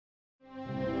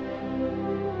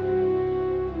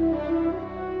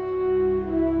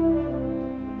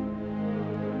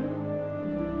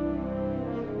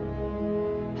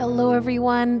Hello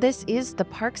everyone, this is the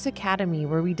Parks Academy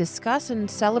where we discuss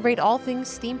and celebrate all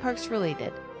things theme parks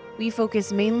related. We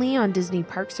focus mainly on Disney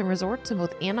parks and resorts in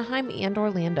both Anaheim and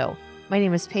Orlando. My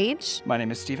name is Paige. My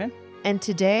name is Steven. And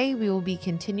today we will be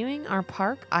continuing our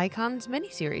Park Icons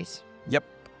miniseries. Yep.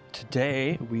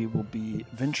 Today we will be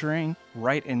venturing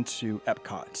right into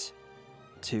Epcot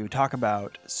to talk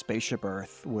about Spaceship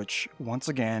Earth, which once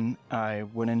again, I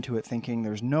went into it thinking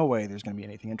there's no way there's going to be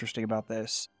anything interesting about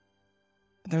this.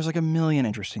 But there's like a million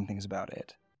interesting things about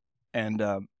it. And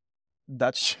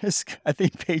that's just, I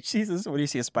think Paige sees this. What do you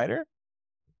see, a spider?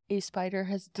 A spider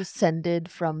has descended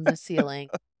from the ceiling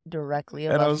directly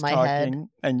And I above was my talking, head.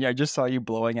 and yeah, I just saw you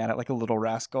blowing at it like a little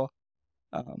rascal.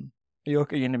 Are you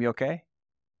okay? You going to be okay?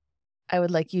 I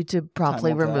would like you to promptly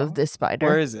Time will remove tell. this spider.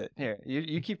 Where is it? Here,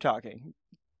 you keep talking.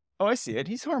 Oh, I see it.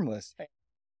 He's harmless.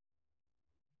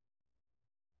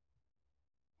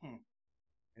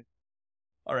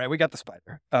 All right, we got the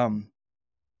spider.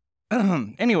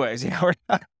 Anyways, yeah,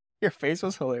 your face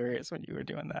was hilarious when you were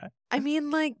doing that. I mean,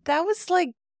 that was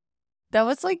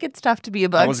it's tough to be a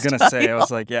bug. I was gonna say, I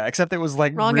was like, yeah, except it was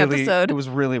like Wrong really, episode. it was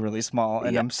really, really small,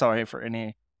 and Yeah. I'm sorry for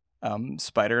any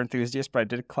spider enthusiasts, but I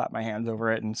did clap my hands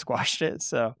over it and squashed it.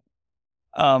 So,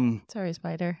 Sorry,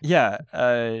 spider. yeah,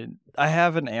 I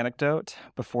have an anecdote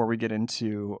before we get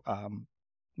into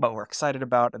what we're excited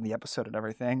about in the episode and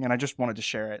everything, and I just wanted to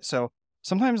share it. So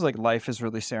sometimes like life is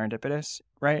really serendipitous,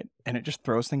 right? And it just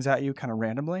throws things at you kind of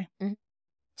randomly. Mhm.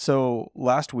 So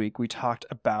last week we talked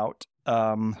about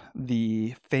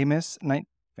the famous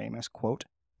quote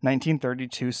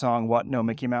 1932 song "What No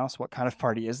Mickey Mouse? What kind of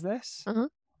party is this?" Uh-huh.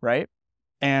 Right?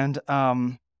 And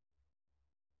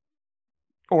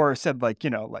or said like,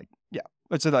 yeah.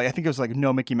 But so like, I think it was like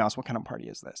 "No Mickey Mouse, what kind of party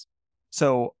is this?"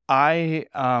 So I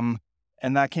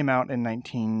and that came out in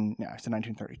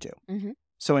 1932. Mm-hmm.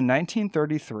 So in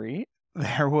 1933,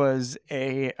 there was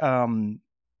a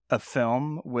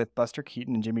film with Buster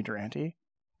Keaton and Jimmy Durante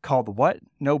called "What?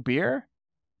 No Beer?"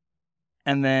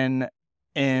 And then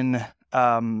in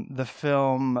the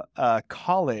film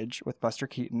College with Buster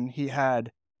Keaton, he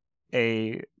had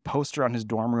a poster on his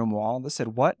dorm room wall that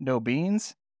said "What? No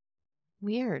beans?"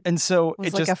 Weird. And so It was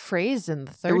it like just a phrase in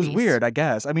the 30s. it was weird, I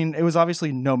guess. I mean, it was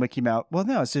obviously no Mickey Mouse. Well,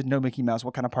 no, it said "No Mickey Mouse.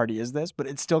 What kind of party is this?" But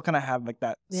it still kind of had like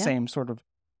that Yeah. same sort of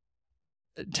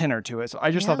tenor to it. So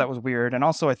I just Yeah. thought that was weird. And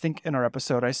also, I think in our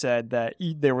episode, I said that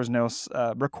there was no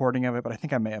recording of it, but I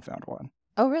think I may have found one.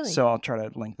 Oh, really? So I'll try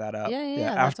to link that up.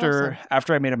 Yeah, that's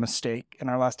After I made a mistake in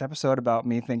our last episode about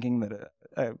me thinking that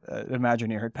an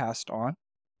Imagineer had passed on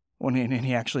when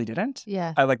he actually didn't.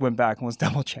 Yeah. I went back and was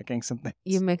double checking some things.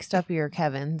 You mixed up your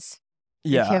Kevins.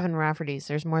 Your Yeah. Kevin Rafferty's.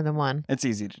 There's more than one. It's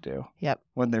easy to do. Yep.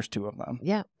 When there's two of them.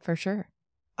 Yeah, for sure.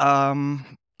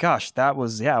 Gosh, that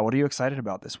was, what are you excited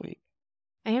about this week?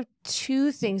 I have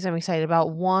two things I'm excited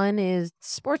about. One is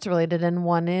sports related and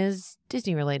one is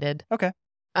Disney related. Okay.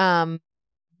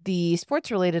 The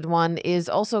sports related one is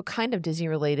also kind of Disney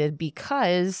related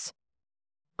because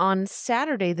on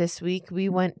Saturday this week, we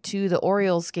went to the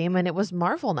Orioles game and it was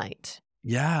Marvel Night.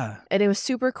 Yeah. And it was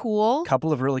super cool.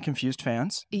 Couple of really confused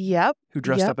fans Yep. who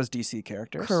dressed Yep. up as DC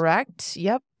characters. Correct.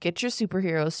 Yep. Get your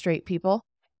superheroes straight, people.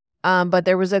 But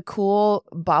there was a cool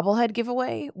bobblehead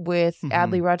giveaway with Mhm.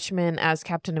 Adley Rutschman as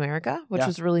Captain America, which Yeah.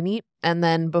 was really neat. And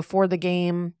then before the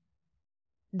game,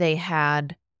 they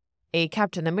had a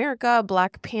Captain America,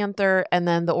 Black Panther, and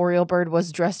then the Oriole bird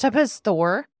was dressed up as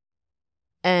Thor.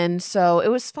 And so it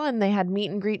was fun. They had meet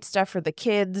and greet stuff for the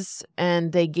kids,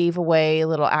 and they gave away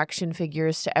little action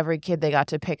figures to every kid. They got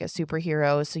to pick a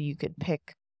superhero, so you could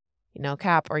pick,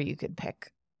 Cap, or you could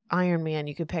pick Iron Man.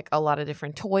 You could pick a lot of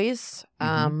different toys.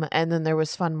 Mhm. And then there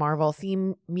was fun Marvel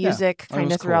theme music That kind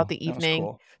was of throughout cool. the That was evening.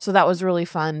 cool. So that was really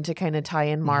fun to kind of tie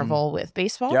in Marvel with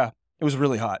baseball. Yeah. It was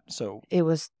really hot. So It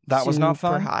was that was not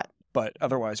super fun, hot. but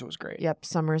otherwise it was great. Yep,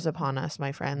 summer's upon us,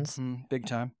 my friends. Big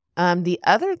time. The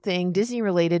other thing, Disney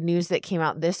related news that came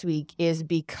out this week is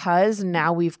because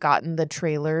now we've gotten the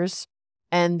trailers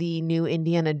and the new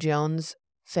Indiana Jones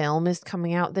film is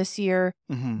coming out this year.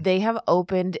 Mhm. They have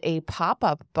opened a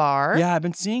pop-up bar. Yeah, I've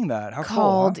been seeing that. How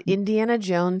Called cool, huh? Indiana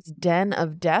Jones Den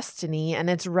of Destiny, and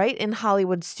it's right in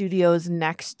Hollywood Studios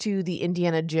next to the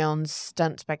Indiana Jones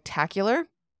Stunt Spectacular.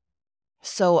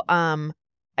 So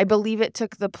I believe it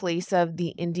took the place of the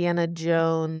Indiana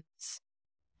Jones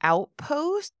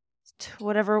Outpost,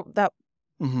 whatever that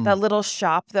little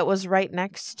shop that was right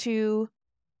next to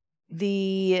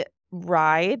the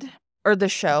ride or the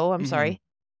show, I'm sorry.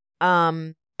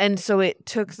 And so it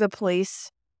took the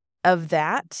place of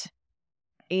that.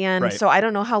 And Right. so I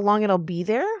don't know how long it'll be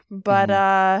there, but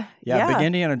Yeah, big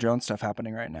Indiana Jones stuff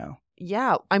happening right now.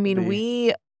 Yeah. I mean,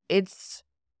 The-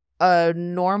 a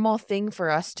normal thing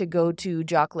for us to go to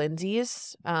Jock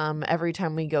Lindsay's every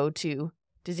time we go to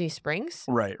Disney Springs.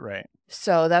 Right.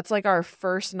 So that's like our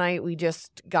first night. We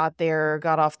just got there,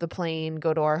 got off the plane,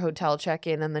 go to our hotel, check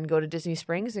in, and then go to Disney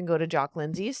Springs and go to Jock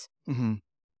Lindsay's. Mm-hmm.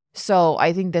 So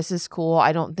I think this is cool.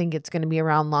 I don't think it's going to be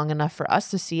around long enough for us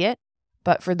to see it.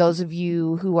 But for those of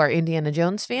you who are Indiana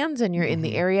Jones fans and you're in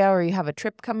the area or you have a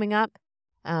trip coming up,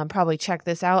 probably check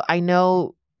this out. I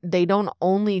know they don't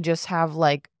only just have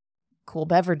like cool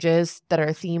beverages that are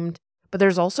themed, but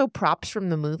there's also props from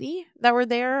the movie that were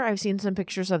there. I've seen some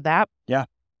pictures of that. Yeah.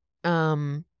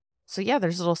 So yeah,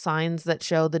 there's little signs that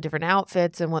show the different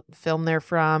outfits and what film they're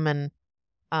from, and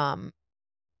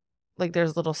like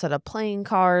there's a little set of playing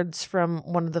cards from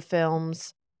one of the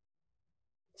films.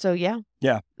 So yeah.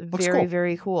 Very, cool.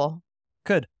 very cool.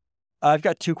 Good. I've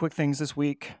got 2 quick things this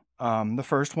week. The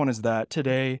first one is that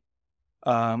today,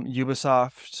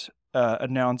 Ubisoft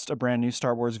announced a brand new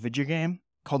Star Wars video game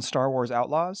called Star Wars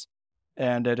Outlaws.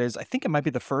 And I think it might be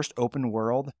the first open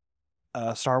world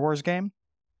Star Wars game.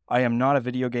 I am not a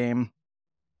video game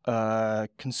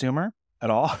consumer at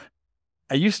all.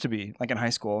 I used to be, like in high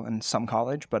school and some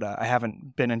college, but I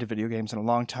haven't been into video games in a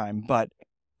long time. But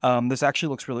this actually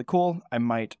looks really cool. I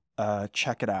might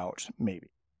check it out, maybe.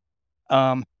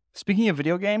 Speaking of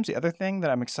video games, the other thing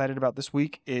that I'm excited about this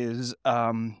week is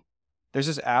there's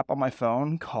this app on my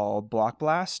phone called Block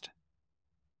Blast,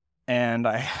 and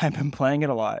I've been playing it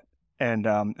a lot. And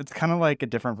it's kind of like a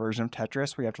different version of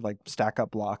Tetris where you have to like stack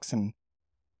up blocks and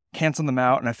cancel them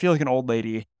out. And I feel like an old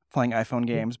lady playing iPhone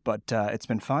games, but it's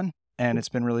been fun. And it's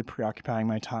been really preoccupying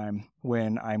my time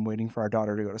when I'm waiting for our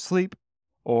daughter to go to sleep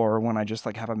or when I just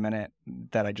like have a minute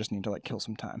that I just need to like kill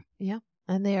some time. Yeah.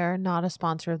 And they are not a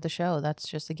sponsor of the show. That's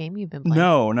just a game you've been playing.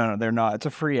 No, they're not. It's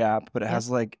a free app, but it has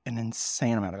like an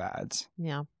insane amount of ads.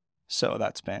 Yeah. So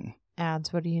that's been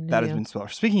ads. What do you know? That has been spoiler.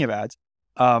 Speaking of ads,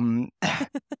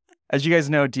 as you guys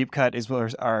know, Deep Cut is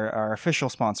our official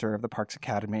sponsor of the Parks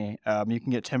Academy. You can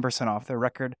get 10% off their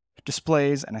record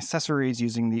displays and accessories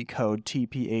using the code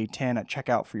TPA10 at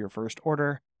checkout for your first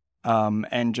order.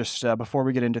 And just before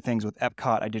we get into things with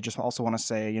Epcot, I did just also want to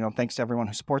say, thanks to everyone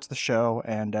who supports the show,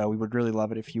 and we would really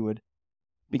love it if you would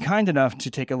be kind enough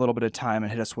to take a little bit of time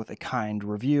and hit us with a kind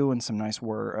review and some nice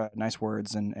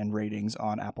words and ratings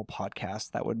on Apple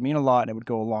Podcasts. That would mean a lot, and it would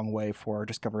go a long way for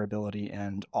discoverability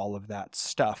and all of that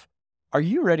stuff. Are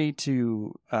you ready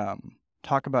to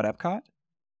talk about Epcot?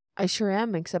 I sure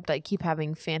am, except I keep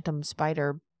having phantom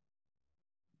spider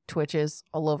twitches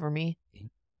all over me.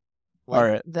 Like, all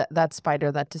right. That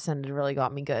spider that descended really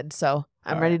got me good. So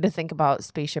I'm ready to think about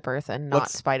Spaceship Earth and not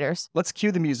spiders. Let's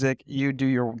cue the music. You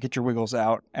get your wiggles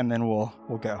out, and then we'll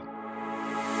go.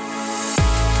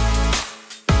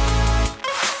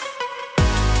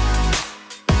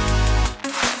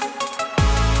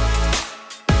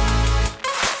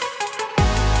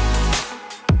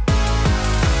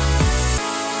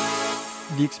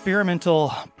 The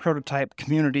experimental prototype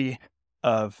community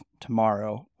of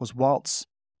tomorrow was Walt's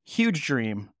huge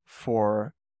dream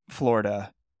for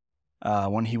Florida.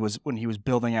 When he was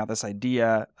building out this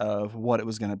idea of what it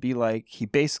was going to be like, he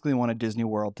basically wanted Disney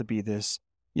World to be this,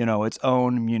 its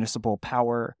own municipal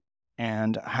power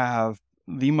and have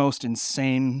the most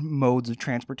insane modes of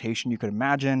transportation you could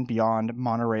imagine beyond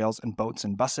monorails and boats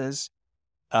and buses.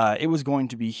 It was going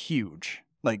to be huge.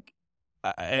 Like,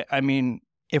 I mean,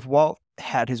 if Walt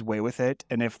had his way with it,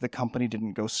 and if the company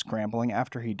didn't go scrambling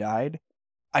after he died,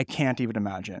 I can't even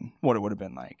imagine what it would have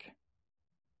been like.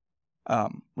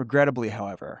 Regrettably,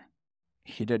 however,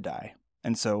 he did die.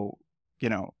 And so,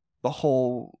 the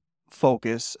whole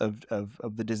focus of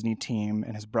the Disney team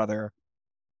and his brother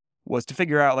was to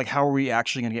figure out, like, how are we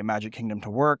actually going to get Magic Kingdom to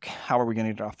work? How are we going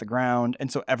to get it off the ground?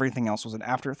 And so everything else was an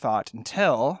afterthought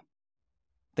until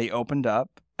they opened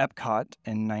up Epcot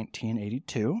in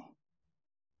 1982.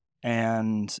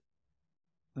 And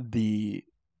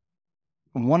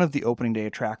one of the opening day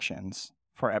attractions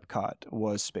for Epcot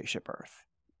was Spaceship Earth.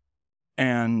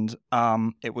 And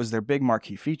it was their big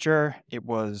marquee feature. It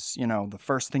was, the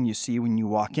first thing you see when you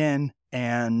walk in.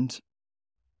 And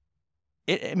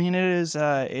I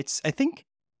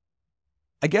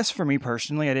guess for me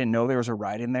personally, I didn't know there was a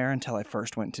ride in there until I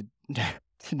first went to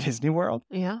Disney World.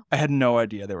 Yeah. I had no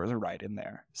idea there was a ride in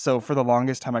there. So for the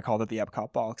longest time, I called it the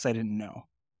Epcot Ball because I didn't know.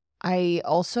 I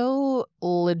also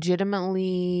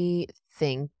legitimately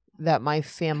think that my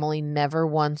family never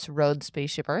once rode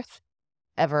Spaceship Earth,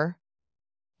 ever.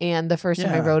 And the first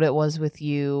time I rode it was with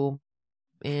you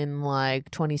in like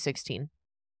 2016.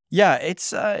 Yeah,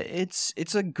 it's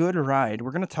a good ride. We're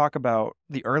going to talk about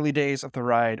the early days of the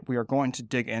ride. We are going to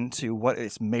dig into what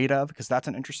it's made of because that's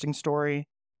an interesting story.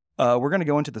 We're going to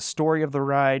go into the story of the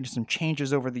ride, some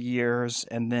changes over the years,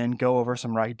 and then go over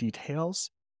some ride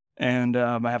details. And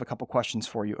I have a couple questions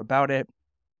for you about it.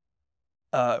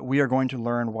 We are going to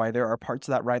learn why there are parts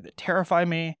of that ride that terrify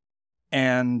me.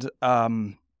 And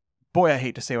boy, I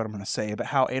hate to say what I'm going to say, but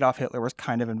how Adolf Hitler was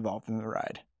kind of involved in the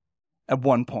ride at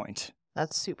one point.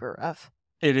 That's super rough.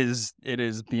 It is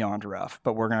beyond rough,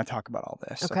 but we're going to talk about all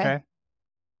this, Okay. okay?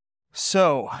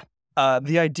 So,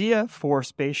 the idea for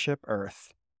Spaceship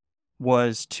Earth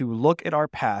was to look at our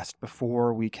past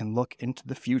before we can look into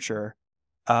the future.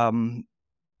 The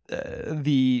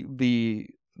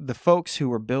folks who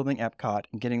were building Epcot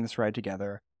and getting this ride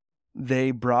together,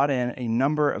 they brought in a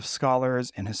number of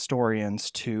scholars and historians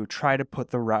to try to put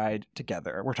the ride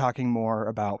together. We're talking more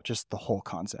about just the whole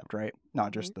concept, right?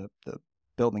 Not just the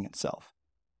building itself.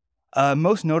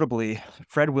 Most notably,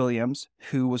 Fred Williams,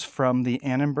 who was from the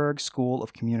Annenberg School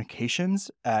of Communications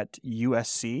at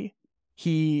USC.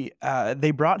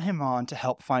 They brought him on to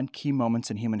help find key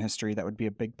moments in human history that would be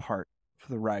a big part for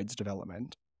the ride's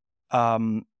development.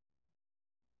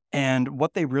 And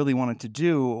what they really wanted to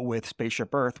do with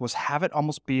Spaceship Earth was have it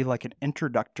almost be like an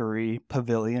introductory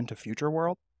pavilion to Future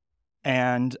World.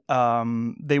 And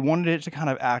they wanted it to kind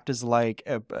of act as like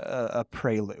a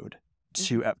prelude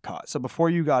to Epcot. So before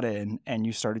you got in and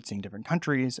you started seeing different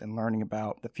countries and learning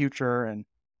about the future and,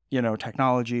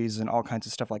 technologies and all kinds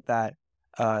of stuff like that,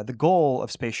 the goal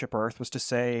of Spaceship Earth was to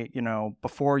say,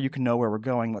 before you can know where we're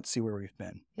going, let's see where we've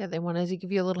been. Yeah, they wanted to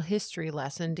give you a little history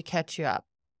lesson to catch you up.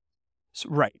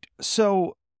 Right.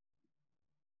 So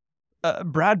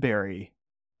Bradbury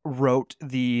wrote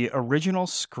the original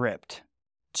script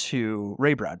to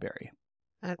Ray Bradbury.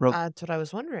 That's what I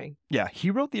was wondering. Yeah,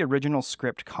 he wrote the original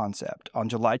script concept on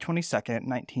July 22nd,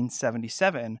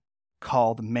 1977,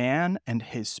 called Man and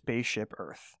His Spaceship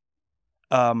Earth.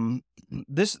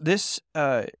 This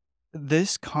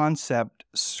concept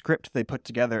script they put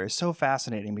together is so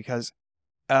fascinating because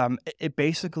it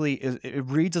basically it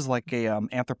reads as like a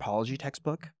anthropology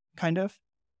textbook, kind of.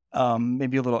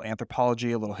 Maybe a little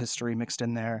anthropology, a little history mixed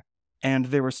in there. And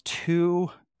there were two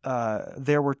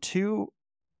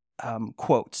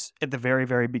quotes at the very,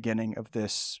 very beginning of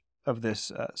this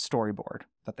storyboard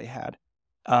that they had.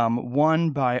 One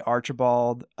by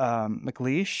Archibald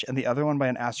McLeish and the other one by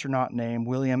an astronaut named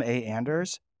William A.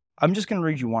 Anders. I'm just going to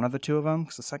read you one of the two of them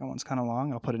because the second one's kind of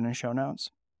long. I'll put it in show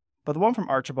notes. But the one from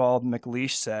Archibald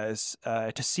McLeish says,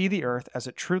 to see the earth as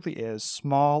it truly is,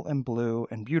 small and blue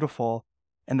and beautiful,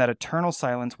 and that eternal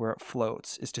silence where it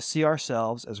floats, is to see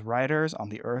ourselves as riders on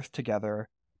the earth together,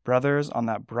 brothers on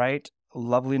that bright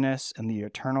loveliness in the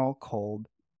eternal cold,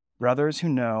 brothers who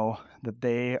know that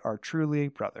they are truly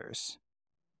brothers.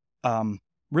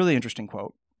 Really interesting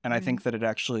quote. And I think that it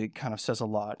actually kind of says a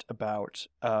lot about,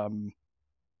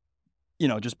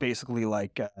 just basically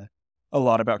like a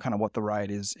lot about kind of what the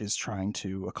ride is trying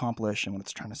to accomplish and what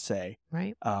it's trying to say.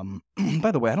 Right.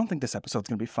 By the way, I don't think this episode's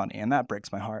going to be funny, and that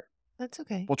breaks my heart. That's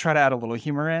okay. We'll try to add a little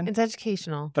humor in. It's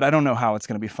educational. But I don't know how it's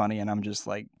going to be funny, and I'm just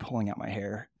like pulling out my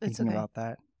hair thinking about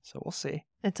that. So we'll see.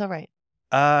 It's all right.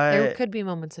 There could be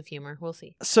moments of humor. We'll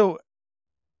see. So,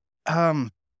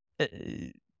 one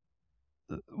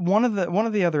of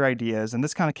the other ideas, and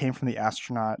this kind of came from the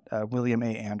astronaut William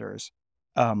A. Anders,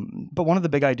 but one of the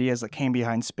big ideas that came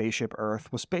behind Spaceship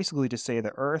Earth was basically to say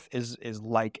that Earth is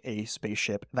like a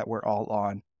spaceship that we're all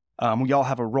on. We all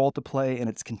have a role to play in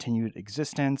its continued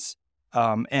existence.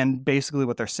 And basically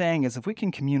what they're saying is if we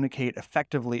can communicate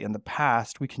effectively in the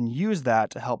past, we can use that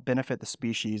to help benefit the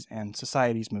species and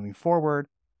societies moving forward.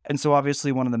 And so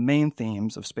obviously one of the main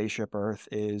themes of Spaceship Earth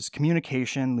is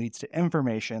communication leads to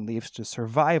information, leads to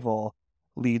survival,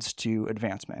 leads to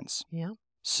advancements. Yeah.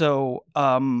 So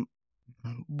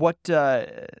what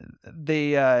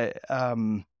they had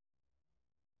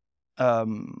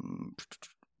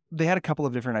a couple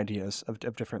of different ideas of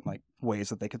different like ways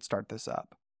that they could start this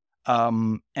up.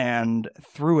 And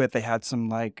through it, they had some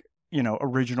like,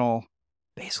 original,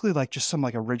 basically like just some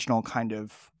like original kind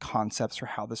of concepts for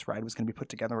how this ride was going to be put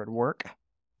together at work.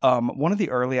 One of the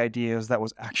early ideas that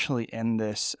was actually in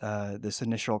this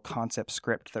initial concept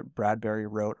script that Bradbury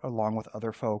wrote along with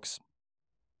other folks,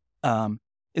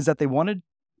 is that they wanted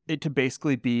it to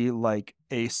basically be like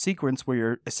a sequence where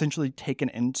you're essentially taken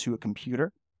into a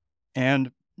computer.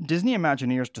 And Disney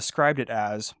Imagineers described it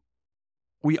as,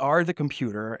 we are the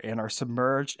computer and are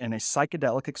submerged in a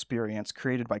psychedelic experience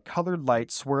created by colored light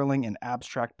swirling in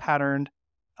abstract pattern.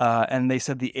 And they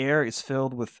said the air is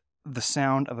filled with the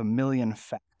sound of a million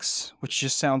facts, which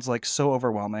just sounds like so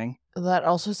overwhelming. That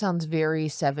also sounds very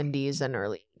 70s and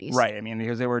early 80s. Right. I mean,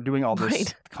 because they were doing all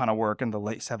this kind of work in the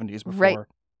late 70s before. Right.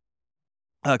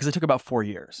 because it took about 4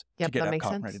 years to Yep, get that makes Epcot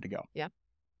sense. ready to go. Yeah.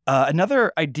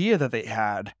 Another idea that they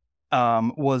had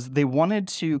was they wanted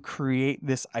to create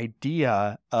this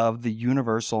idea of the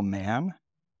universal man.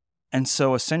 And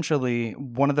so essentially,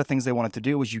 one of the things they wanted to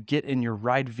do was you get in your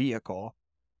ride vehicle.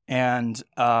 And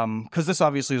because this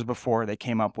obviously was before they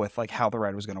came up with like how the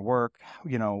ride was going to work,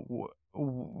 you know,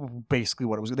 basically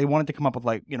what it was. They wanted to come up with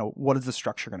like, you know, what is the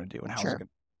structure going to do and Sure.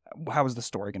 how is the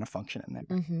story going to function in there?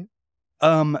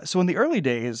 Mm-hmm. So in the early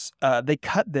days, they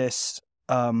cut this,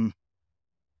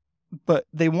 but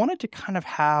they wanted to kind of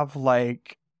have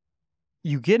like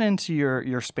you get into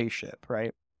your spaceship,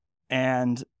 right?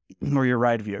 And or your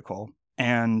ride vehicle,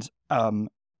 and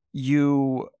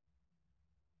you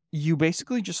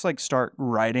basically just like start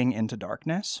riding into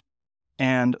darkness,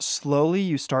 and slowly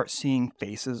you start seeing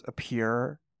faces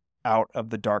appear out of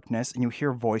the darkness, and you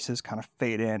hear voices kind of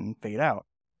fade in and fade out.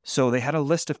 So they had a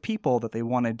list of people that they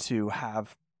wanted to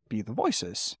have be the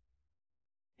voices.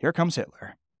 Here comes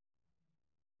Hitler.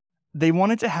 They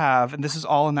wanted to have, and this is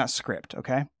all in that script,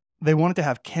 okay? They wanted to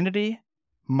have Kennedy,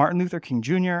 Martin Luther King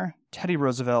Jr., Teddy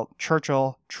Roosevelt,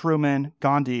 Churchill, Truman,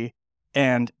 Gandhi,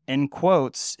 and in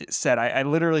quotes, it said, I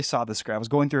literally saw this script. I was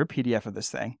going through a PDF of this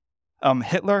thing.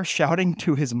 Hitler shouting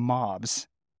to his mobs.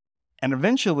 And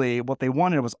eventually, what they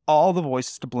wanted was all the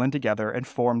voices to blend together and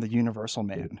form the universal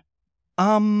man.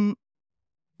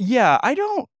 Yeah, I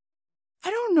don't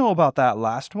know about that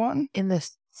last one. In the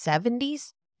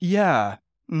 70s? Yeah.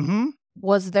 Mm-hmm.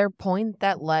 Was their point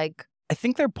that like I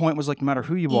think their point was like, no matter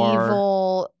who you are,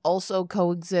 evil also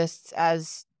coexists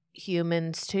as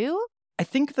humans too? I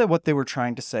think that what they were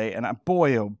trying to say, and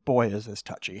boy, oh boy, is this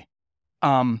touchy.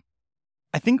 I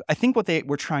think what they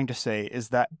were trying to say is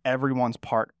that everyone's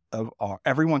part of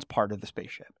the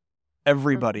spaceship.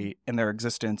 Everybody in their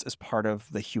existence is part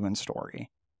of the human story.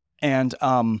 And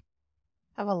I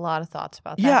have a lot of thoughts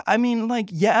about that. yeah, I mean, like,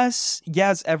 yes,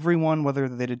 everyone, whether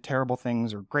they did terrible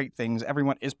things or great things,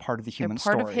 everyone is part of the human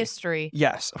story. They're part of history.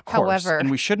 Yes, of course. However,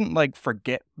 and we shouldn't like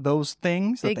forget those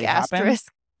things that big they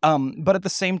asterisk. happen. But at the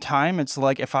same time, it's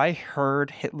like if I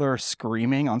heard Hitler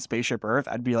screaming on Spaceship Earth,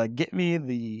 I'd be like, get me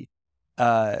the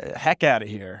heck out of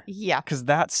here. Yeah. Because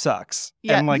that sucks.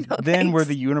 Yeah, and like no, then we're thanks.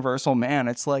 the universal man.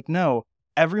 It's like, no,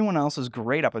 everyone else is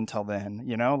great up until then,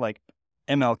 you know, like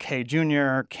MLK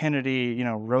Jr., Kennedy, you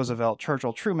know, Roosevelt,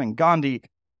 Churchill, Truman, Gandhi,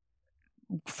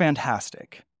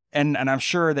 fantastic. And I'm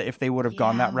sure that if they would have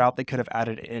gone that route, they could have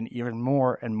added in even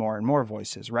more and more and more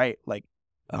voices, right? Like,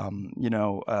 you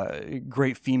know,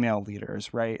 great female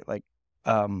leaders, right? Like,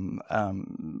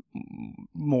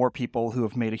 more people who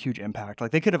have made a huge impact.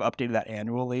 Like they could have updated that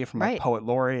annually from like poet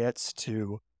laureates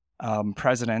to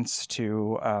presidents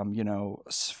to, you know,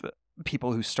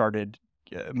 people who started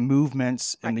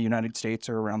movements in the United States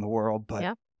or around the world.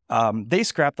 But they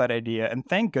scrapped that idea, and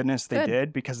thank goodness they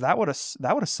did, because that would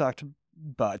have sucked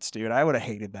butts, dude. I would have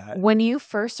hated that. When you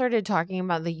first started talking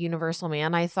about the universal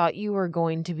man, I thought you were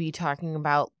going to be talking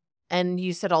about, and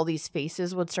you said all these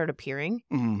faces would start appearing.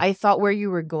 I thought where you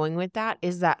were going with that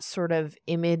is that sort of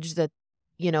image that,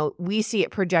 you know, we see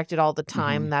it projected all the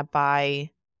time, that by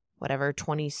whatever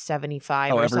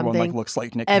 2075 or everyone something, like looks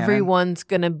like Nick everyone's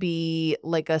gonna be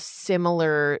like a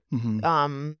similar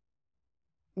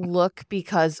look,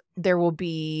 because there will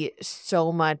be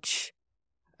so much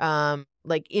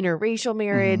like interracial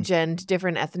marriage and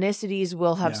different ethnicities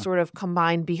will have sort of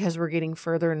combined, because we're getting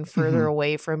further and further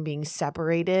away from being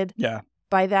separated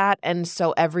by that. And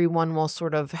so everyone will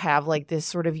sort of have like this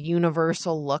sort of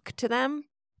universal look to them.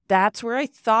 That's where I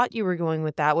thought you were going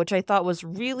with that, which I thought was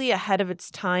really ahead of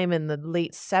its time in the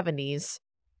late 70s.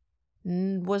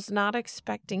 Was not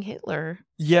expecting Hitler.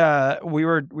 Yeah, we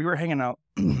were hanging out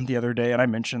the other day, and I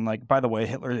mentioned, like, by the way,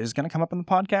 Hitler is going to come up in the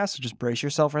podcast, so just brace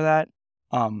yourself for that.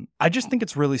 I just think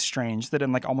it's really strange that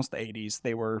in like almost the 80s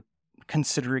they were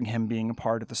considering him being a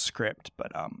part of the script.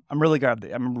 But I'm really glad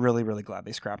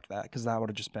they scrapped that, because that would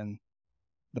have just been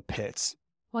the pits.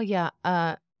 Well, yeah.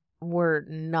 We're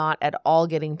not at all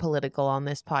getting political on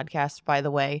this podcast, by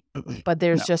the way, but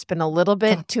there's just been a little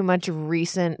bit too much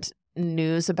recent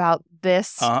news about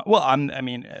this. Well,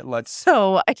 let's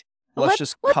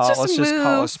just call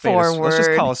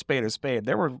a spade a spade.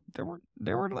 There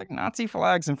were like Nazi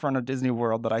flags in front of Disney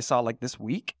World that I saw like this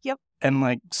week. Yep. And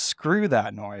like, screw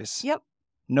that noise. Yep.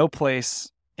 No place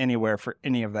anywhere for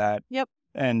any of that. Yep.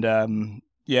 And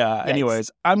yeah. Yikes. Anyways,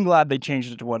 I'm glad they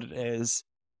changed it to what it is.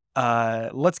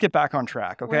 Let's get back on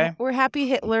track, okay? We're happy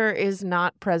Hitler is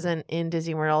not present in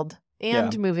Disney World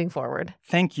and moving forward.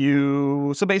 Thank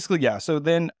you. So basically, yeah. So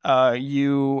then there's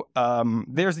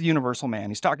the universal man.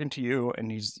 He's talking to you, and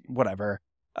he's whatever.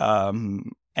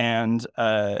 And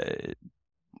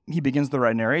he begins the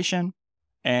ride narration.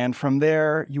 And from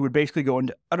there, you would basically go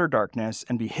into utter darkness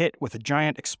and be hit with a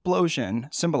giant explosion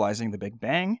symbolizing the Big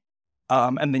Bang.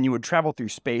 And then you would travel through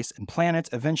space and planets,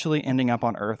 eventually ending up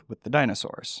on Earth with the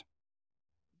dinosaurs.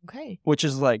 Okay. Which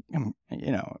is like,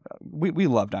 we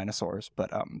love dinosaurs,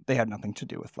 but they had nothing to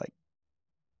do with like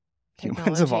humans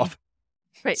Technology. evolving.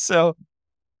 Right. So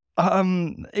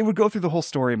it would go through the whole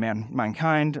story of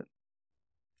mankind,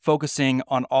 focusing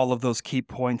on all of those key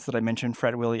points that I mentioned.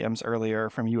 Fred Williams earlier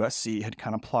from USC had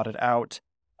kind of plotted out.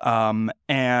 And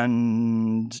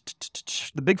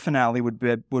the big finale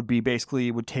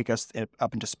would take us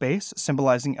up into space,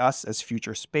 symbolizing us as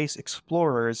future space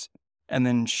explorers, and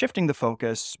then shifting the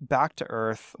focus back to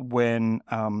Earth when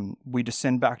we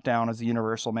descend back down as the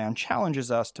Universal Man challenges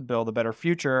us to build a better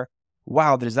future.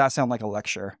 Wow, does that sound like a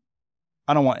lecture?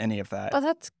 I don't want any of that. Well,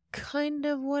 that's kind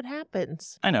of what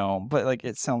happens. I know, but like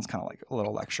it sounds kind of like a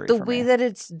little lecture. The way that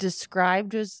it's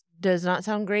described does not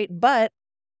sound great, but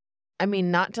I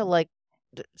mean, not to like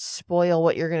spoil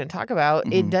what you're going to talk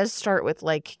about. It does start with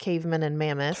like cavemen and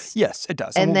mammoths. Yes, it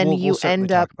does. And then we'll you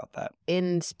end up about that.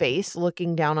 in space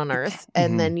looking down on Earth,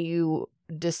 and then you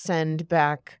descend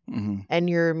back and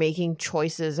you're making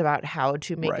choices about how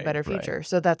to make a better future. Right.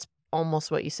 So that's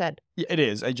almost what you said. Yeah, it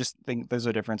is. I just think there's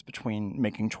a difference between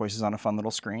making choices on a fun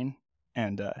little screen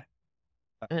and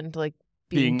like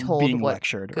being told what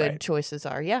lectured, good choices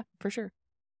are. Yeah, for sure.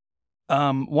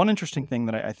 One interesting thing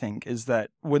that I think is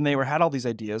that when they had all these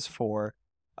ideas for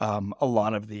a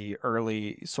lot of the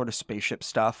early sort of spaceship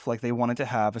stuff, like they wanted to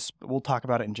have we'll talk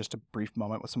about it in just a brief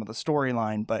moment with some of the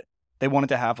storyline, but they wanted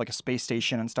to have like a space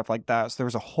station and stuff like that. So there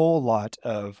was a whole lot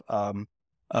of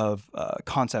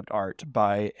concept art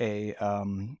by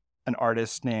an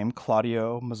artist named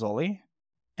Claudio Mazzoli.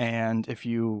 And if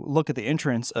you look at the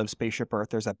entrance of Spaceship Earth,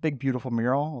 there's that big, beautiful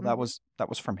mural. That was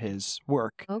from his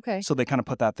work. Okay. So they kind of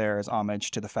put that there as homage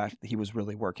to the fact that he was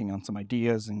really working on some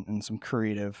ideas and some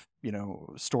creative,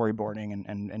 storyboarding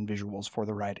and visuals for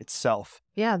the ride itself.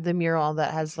 Yeah, the mural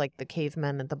that has like the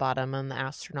cavemen at the bottom and the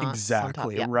astronauts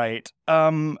exactly, on top. Yeah. Right.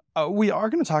 We are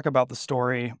going to talk about the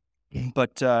story,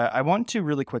 but I want to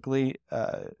really quickly.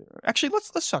 Actually, let's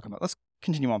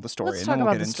continue on with the story. Let's and talk then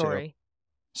we'll about get the story.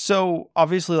 So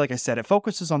obviously, like I said, it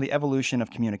focuses on the evolution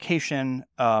of communication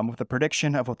with the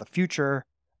prediction of what the future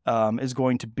is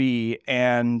going to be.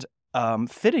 And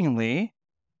fittingly,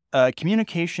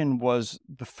 communication was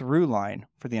the through line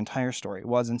for the entire story. It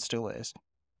was and still is.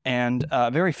 And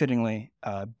very fittingly,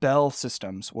 Bell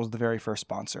Systems was the very first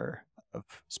sponsor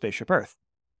of Spaceship Earth.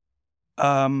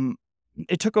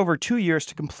 It took over 2 years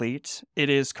to complete. It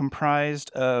is comprised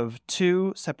of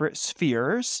 2 separate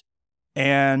spheres.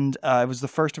 And it was the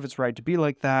first of its ride to be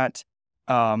like that.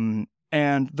 And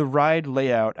the ride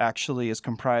layout actually is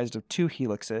comprised of 2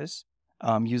 helixes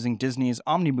using Disney's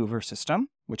Omnimover system,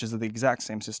 which is the exact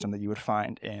same system that you would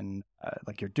find in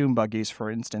like your Doom buggies, for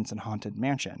instance, in Haunted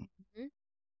Mansion.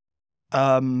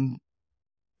 I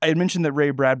had mentioned that Ray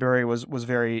Bradbury was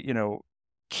very,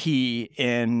 key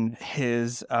in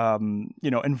his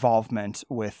involvement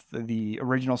with the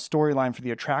original storyline for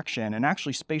the attraction. And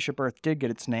actually Spaceship Earth did get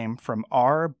its name from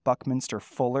R. Buckminster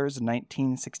Fuller's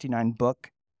 1969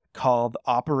 book called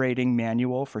Operating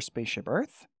Manual for Spaceship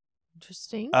Earth.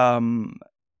 Interesting.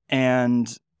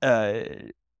 And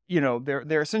they're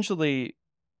essentially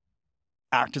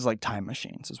act as like time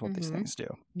machines is what these things do.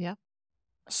 Yeah.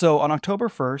 So on October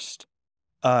 1st,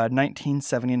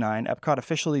 1979, Epcot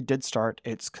officially did start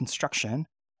its construction.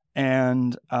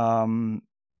 And one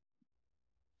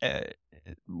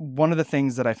of the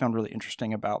things that I found really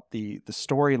interesting about the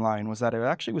storyline was that it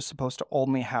actually was supposed to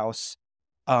only house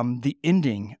the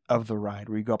ending of the ride,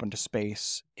 where you go up into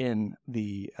space in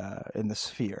the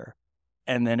sphere.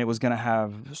 And then it was going to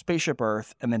have Spaceship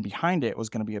Earth, and then behind it was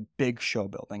going to be a big show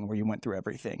building where you went through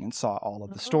everything and saw all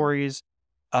of the stories.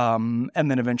 And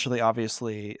then eventually,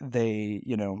 obviously, they,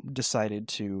 decided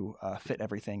to fit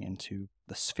everything into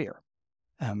the sphere.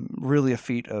 Really a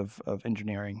feat of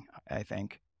engineering, I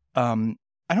think. I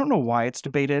don't know why it's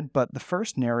debated, but the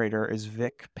first narrator is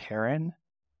Vic Perrin.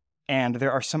 And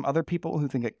there are some other people who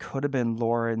think it could have been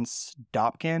Lawrence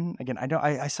Dobkin. Again,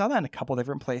 I saw that in a couple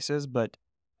different places, but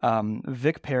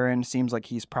Vic Perrin seems like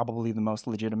he's probably the most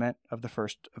legitimate of the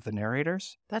first of the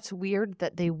narrators. That's weird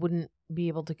that they wouldn't be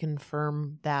able to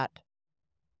confirm that.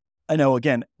 I know,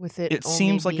 again, with it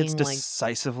seems like it's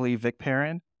decisively Vic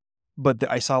Perrin, but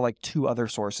I saw like 2 other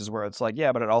sources where it's like,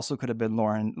 yeah, but it also could have been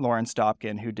Lawrence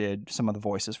Dobkin, who did some of the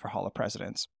voices for Hall of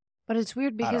Presidents. But it's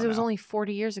weird because it was only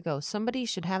 40 years ago. Somebody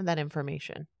should have that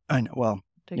information. I know. Well,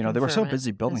 they were so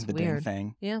busy building the damn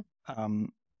thing. Yeah.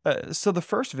 So the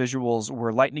first visuals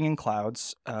were lightning and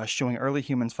clouds, showing early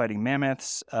humans fighting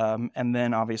mammoths, and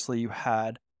then obviously you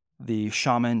had the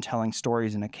shaman telling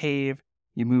stories in a cave.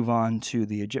 You move on to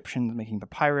the Egyptians making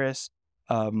papyrus.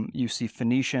 You see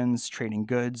Phoenicians trading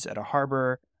goods at a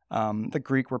harbor. The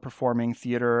Greek were performing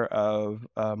theater of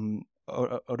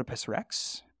Oedipus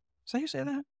Rex. Is that how you say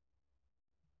that?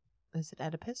 Is it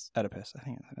Oedipus? Oedipus, I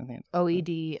think. It's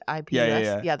Oedipus.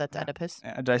 Yeah. That's Yeah. Oedipus.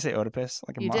 Did I say Oedipus?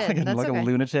 You did. That's like okay. a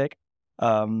lunatic.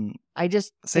 I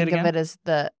just Say it think of again? it as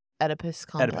the Oedipus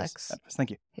complex. Oedipus.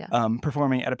 Thank you. Yeah.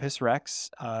 Performing Oedipus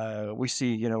Rex. We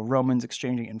see, Romans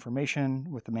exchanging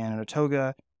information with the man in a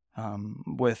toga,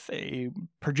 with a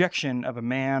projection of a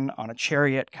man on a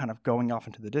chariot kind of going off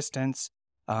into the distance.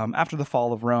 After the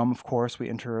fall of Rome, of course, we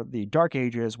enter the Dark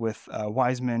Ages with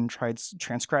wise men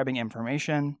transcribing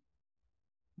information.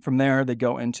 From there, they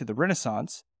go into the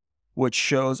Renaissance, which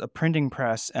shows a printing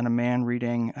press and a man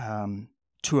reading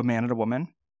to a man and a woman.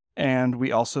 And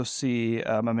we also see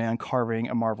a man carving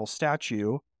a marble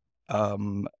statue,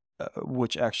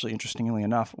 which actually, interestingly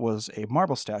enough, was a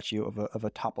marble statue of a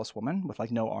topless woman with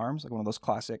like no arms, like one of those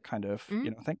classic kind of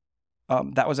thing.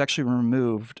 That was actually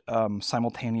removed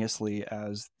simultaneously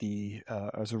as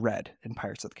as a red in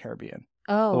Pirates of the Caribbean.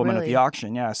 Oh, the woman at really? the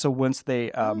auction, yeah. So once they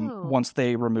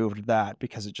removed that,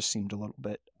 because it just seemed a little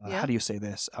bit how do you say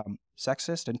this,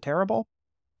 sexist and terrible,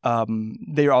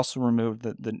 they also removed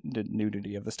the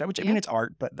nudity of the stuff, which I mean, it's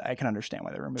art, but I can understand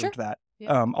why they removed that.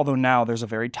 Although now there's a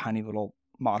very tiny little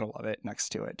model of it next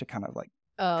to it to kind of like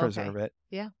preserve it.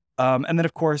 Yeah. And then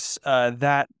of course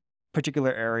that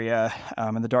particular area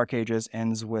in the Dark Ages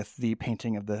ends with the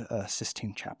painting of the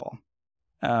Sistine Chapel.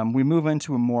 We move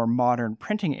into a more modern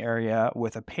printing area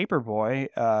with a paperboy,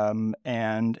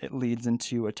 and it leads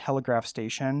into a telegraph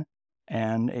station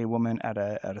and a woman at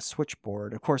a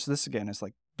switchboard. Of course, this again is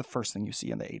like the first thing you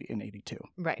see in 82,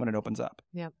 Right. when it opens up.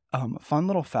 Yeah. Fun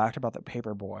little fact about the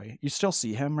paperboy: you still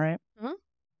see him, right? Mhm.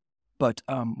 But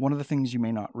one of the things you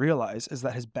may not realize is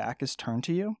that his back is turned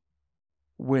to you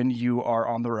when you are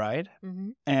on the ride.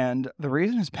 Mm-hmm. And the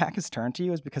reason his back is turned to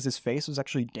you is because his face was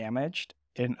actually damaged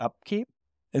in upkeep.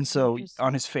 And so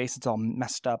on his face, it's all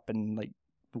messed up and like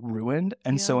ruined.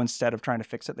 And so instead of trying to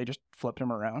fix it, they just flipped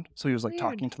him around. So he was like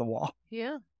talking to the wall.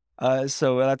 Yeah.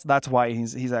 So that's why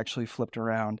he's actually flipped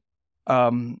around.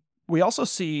 We also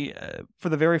see for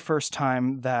the very first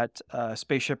time that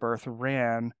Spaceship Earth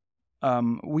ran,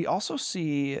 we also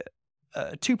see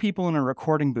two people in a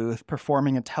recording booth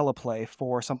performing a teleplay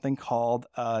for something called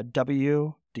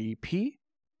WDP.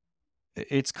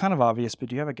 It's kind of obvious, but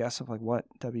do you have a guess of like what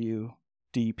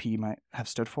WDP might have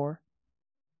stood for?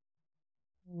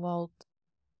 Walt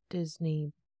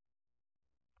Disney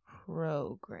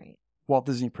Program. Walt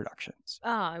Disney Productions.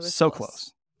 I was so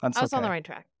close. That's I was okay. on the right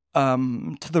track.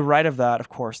 To the right of that, of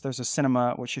course, there's a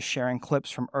cinema which is sharing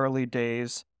clips from early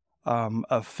days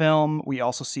of film. We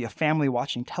also see a family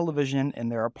watching television in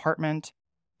their apartment,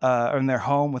 or in their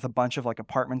home, with a bunch of like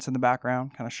apartments in the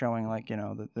background, kind of showing like,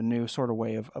 the new sort of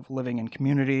way of living in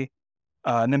community.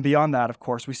 And then beyond that, of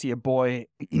course, we see a boy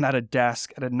at a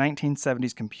desk at a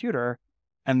 1970s computer.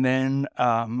 And then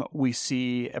we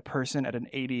see a person at an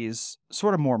 80s,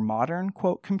 sort of more modern,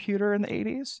 quote, computer in the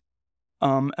 80s.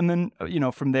 And then,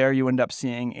 from there, you end up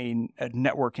seeing a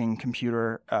networking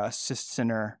computer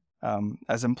center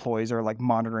as employees are like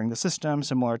monitoring the system,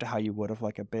 similar to how you would have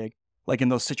like a big, like in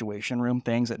those situation room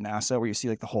things at NASA where you see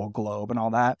like the whole globe and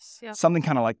all that. Yep. Something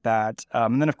kind of like that.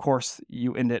 And then, of course,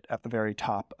 you end it at the very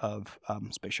top of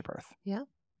Spaceship Earth. Yeah.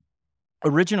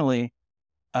 Originally,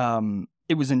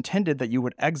 it was intended that you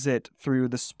would exit through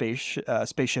the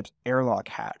spaceship's airlock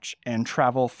hatch and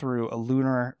travel through a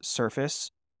lunar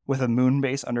surface with a moon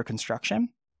base under construction.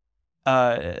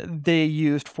 They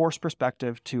used forced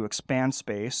perspective to expand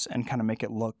space and kind of make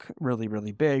it look really,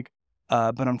 really big.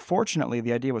 But unfortunately,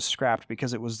 the idea was scrapped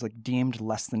because it was like deemed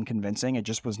less than convincing. It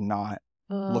just was not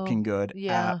looking good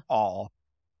at all.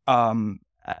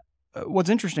 What's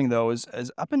interesting though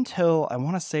is up until I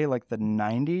want to say like the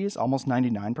 90s, almost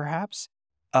 99 perhaps,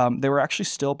 there were actually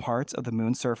still parts of the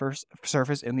moon surface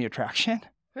in the attraction.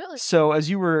 Really? So as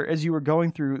you were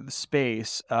going through the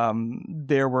space,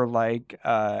 there were like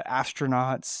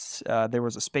astronauts, there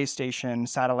was a space station,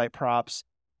 satellite props,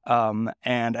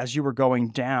 and as you were going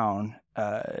down,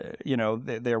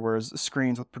 there was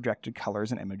screens with projected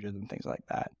colors and images and things like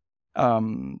that.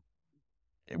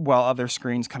 While other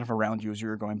screens kind of around you as you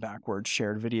were going backwards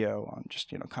shared video on just,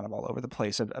 kind of all over the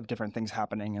place of different things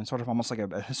happening, and sort of almost like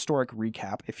a historic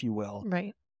recap, if you will.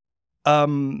 Right.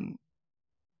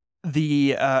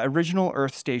 The original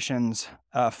Earth station's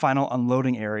final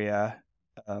unloading area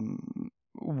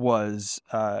was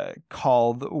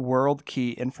called World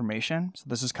Key Information. So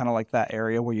this is kind of like that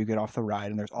area where you get off the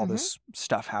ride and there's all this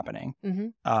stuff happening.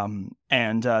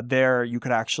 And there you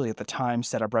could actually at the time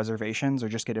set up reservations or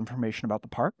just get information about the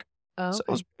park. Oh, So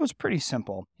it was pretty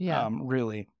simple. Yeah.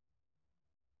 Really.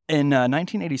 In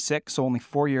 1986, so only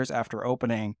 4 years after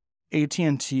opening,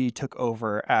 AT&T took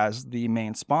over as the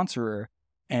main sponsor,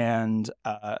 and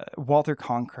Walter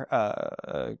Cronkite.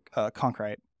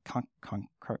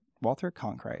 Walter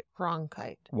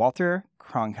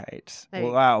Cronkite.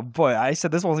 Wow, boy, I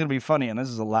said this one's going to be funny, and this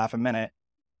is a laugh a minute.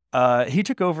 He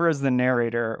took over as the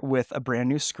narrator with a brand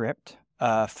new script.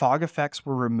 Fog effects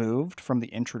were removed from the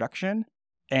introduction,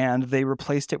 and they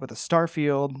replaced it with a star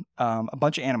field. A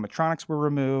bunch of animatronics were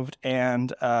removed,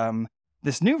 and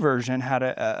this new version had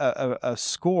a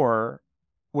score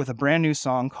with a brand new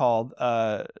song called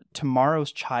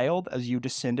Tomorrow's Child as you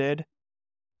descended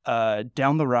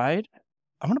down the ride.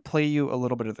 I'm going to play you a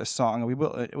little bit of this song. We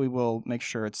will make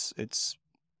sure it's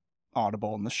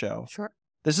audible in the show. Sure.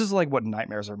 This is like what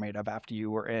nightmares are made of after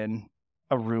you were in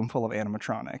a room full of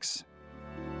animatronics.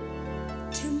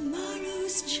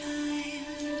 Tomorrow's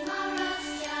child,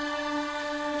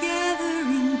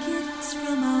 gathering gifts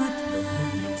from our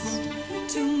past.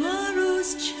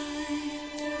 Tomorrow's child,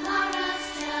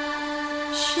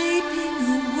 shaping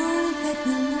a world that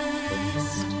will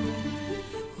last.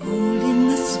 Holding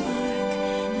the spark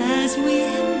as we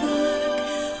embark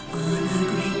on a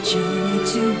great journey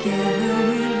together.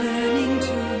 We're learning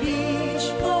to reach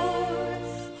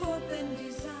for hope and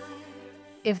desire.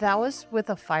 If that was with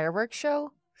a fireworks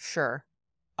show, sure.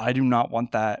 I do not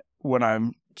want that when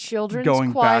I'm Children's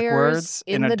going choirs backwards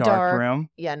in a the dark room.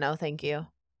 Yeah, no, thank you.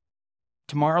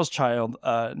 Tomorrow's Child,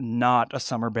 not a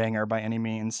summer banger by any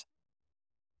means.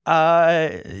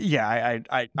 Yeah,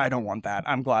 I don't want that.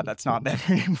 I'm glad that's not there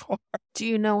anymore. Do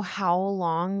you know how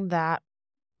long that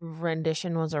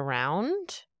rendition was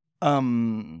around?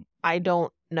 I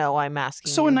don't know. I'm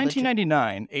asking. So in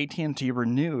 1999, AT&T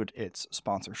renewed its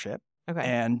sponsorship. Okay.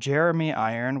 And Jeremy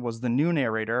Iron was the new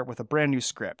narrator with a brand new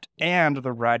script, and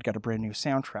the ride got a brand new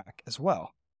soundtrack as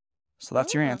well. So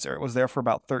that's your answer. It was there for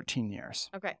about 13 years.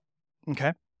 Okay.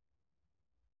 Okay.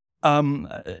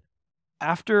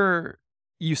 After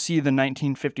you see the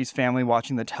 1950s family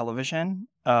watching the television,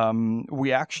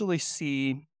 we actually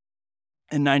see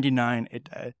in 99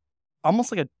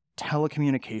 almost like a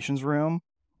telecommunications room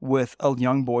with a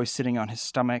young boy sitting on his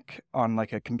stomach on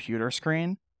like a computer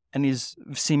screen. And he's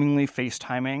seemingly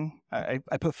FaceTiming. I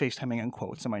put FaceTiming in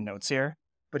quotes in my notes here,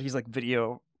 but he's like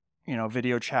video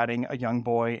chatting a young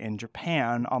boy in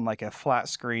Japan on like a flat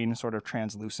screen, sort of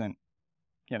translucent,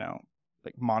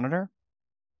 like monitor.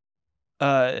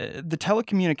 The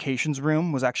telecommunications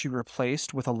room was actually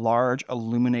replaced with a large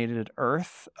illuminated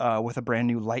earth with a brand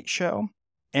new light show,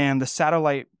 and the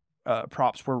satellite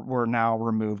props were now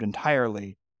removed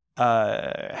entirely.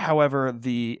 However,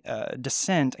 the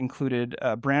descent included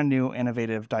brand new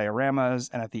innovative dioramas,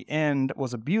 and at the end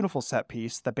was a beautiful set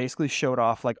piece that basically showed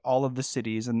off like all of the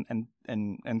cities and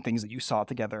things that you saw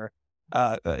together,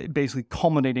 basically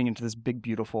culminating into this big,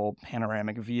 beautiful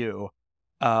panoramic view.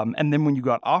 And then when you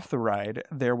got off the ride,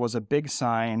 there was a big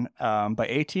sign by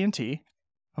AT&T,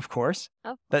 of course,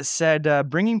 that said,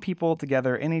 bringing people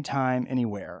together anytime,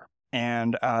 anywhere.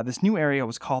 And this new area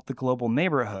was called the Global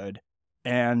Neighborhood.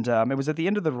 And it was at the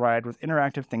end of the ride with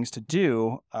interactive things to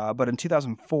do. But in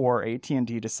 2004,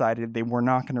 AT&T decided they were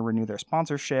not going to renew their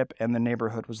sponsorship, and the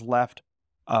neighborhood was left.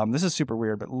 This is super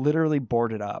weird, but literally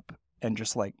boarded up and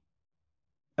just like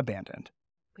abandoned.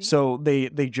 So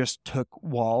they just took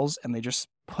walls and they just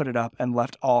put it up and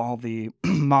left all the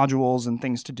modules and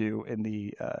things to do in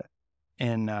the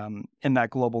in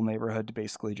that global neighborhood to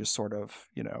basically just sort of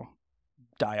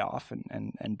die off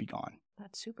and be gone.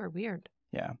 That's super weird.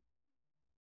 Yeah.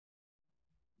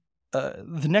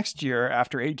 The next year,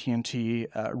 after AT&T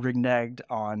reneged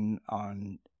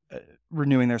on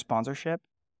renewing their sponsorship,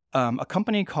 a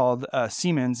company called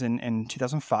Siemens in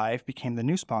 2005 became the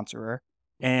new sponsor.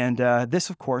 And this,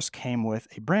 of course, came with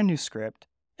a brand new script,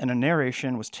 and a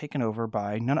narration was taken over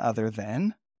by none other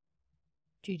than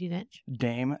Judi Dench.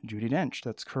 Dame Judi Dench.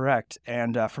 That's correct.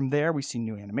 And from there, we see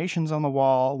new animations on the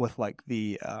wall with like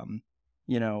the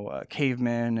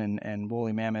cavemen and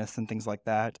woolly mammoths and things like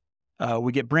that.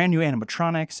 We get brand new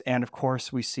animatronics, and of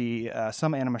course, we see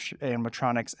some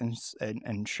animatronics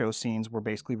and show scenes were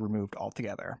basically removed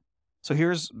altogether. So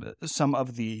here's some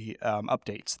of the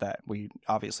updates that we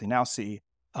obviously now see.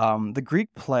 The Greek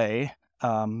play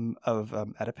of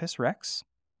Oedipus Rex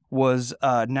was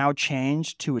now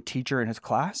changed to a teacher in his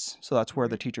class. So that's where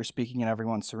the teacher's speaking and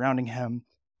everyone's surrounding him.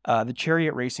 The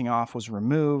chariot racing off was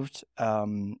removed,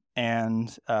 and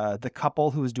the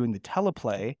couple who was doing the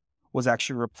teleplay was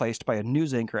actually replaced by a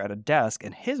news anchor at a desk,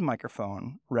 and his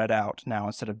microphone read out now,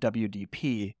 instead of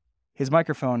WDP, his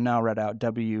microphone now read out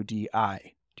WDI. Do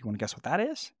you want to guess what that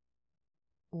is?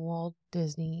 Walt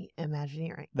Disney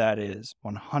Imagineering. That is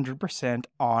 100%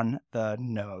 on the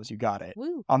nose. You got it.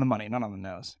 Woo. On the money, not on the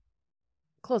nose.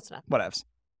 Close enough. Whatevs.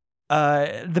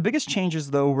 The biggest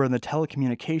changes, though, were in the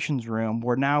telecommunications room,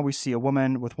 where now we see a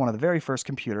woman with one of the very first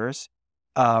computers,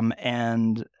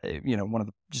 and one of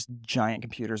the just giant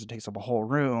computers that takes up a whole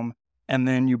room. And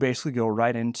then you basically go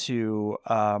right into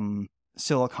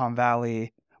Silicon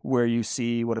Valley, where you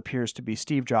see what appears to be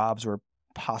Steve Jobs or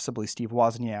possibly Steve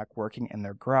Wozniak working in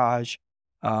their garage.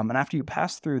 And after you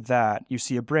pass through that, you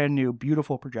see a brand new,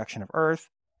 beautiful projection of Earth.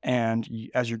 And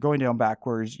as you're going down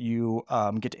backwards, you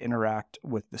get to interact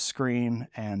with the screen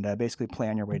and basically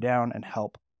plan your way down and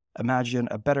help imagine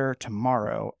a better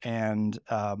tomorrow. And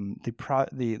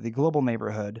the global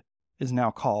neighborhood is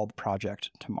now called Project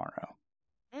Tomorrow.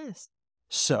 Yes.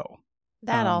 So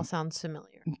that all sounds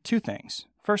familiar. Two things.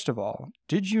 First of all,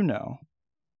 did you know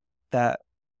that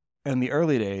in the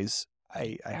early days,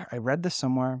 I read this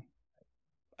somewhere.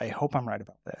 I hope I'm right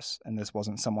about this, and this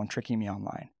wasn't someone tricking me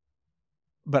online.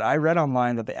 But I read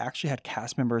online that they actually had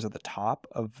cast members at the top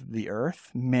of the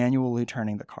Earth manually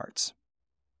turning the carts.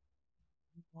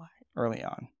 What? Early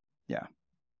on. Yeah.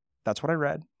 That's what I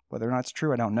read. Whether or not it's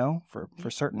true, I don't know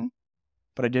for certain.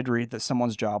 But I did read that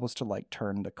someone's job was to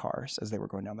turn the cars as they were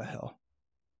going down the hill.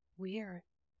 Weird.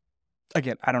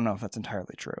 Again, I don't know if that's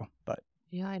entirely true, but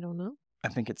yeah, I don't know. I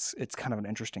think it's kind of an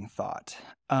interesting thought.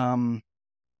 Are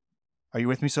you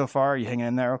with me so far? Are you hanging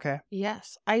in there okay?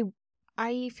 Yes.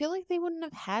 I feel like they wouldn't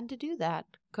have had to do that,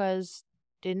 because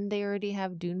didn't they already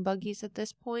have dune buggies at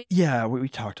this point? Yeah, we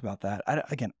talked about that. I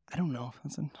don't know if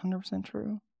that's 100%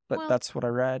 true, but that's what I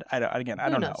read. I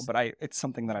don't know, but it's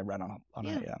something that I read on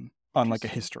like a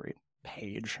history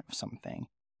page of something.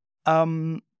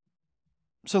 So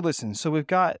listen, so we've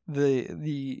got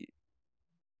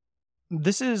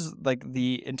this is like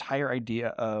the entire idea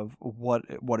of what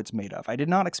it's made of. I did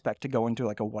not expect to go into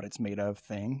like a what it's made of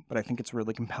thing, but I think it's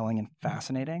really compelling and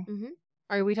fascinating. Mm-hmm.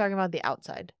 Are we talking about the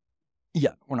outside?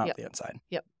 Yeah, we're not the inside.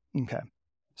 Yep. Okay.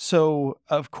 So,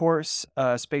 of course,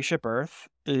 Spaceship Earth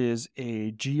is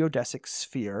a geodesic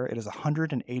sphere. It is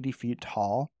 180 feet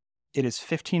tall. It is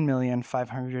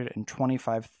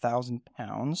 15,525,000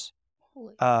 pounds.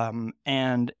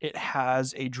 And it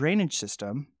has a drainage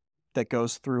system that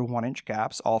goes through 1-inch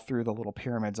gaps all through the little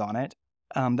pyramids on it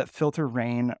that filter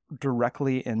rain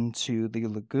directly into the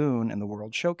lagoon in the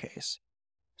World Showcase.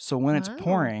 So when it's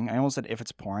pouring, I almost said if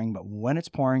it's pouring, but when it's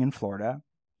pouring in Florida,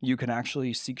 you can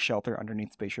actually seek shelter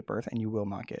underneath Spaceship Earth and you will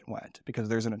not get wet because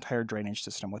there's an entire drainage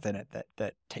system within it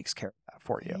that takes care of that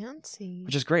for you. Fancy.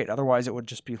 Which is great. Otherwise, it would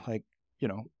just be like,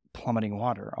 plummeting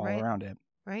water all around it.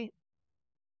 Right.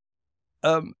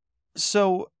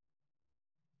 So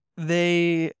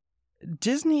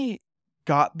Disney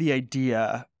got the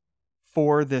idea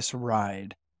for this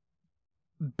ride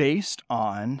based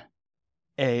on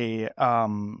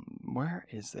where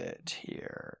is it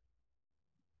here?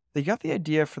 They got the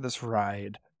idea for this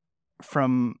ride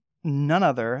from none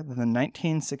other than the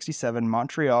 1967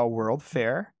 Montreal World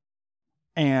Fair.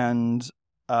 And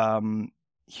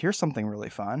here's something really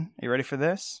fun. Are you ready for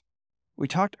this? We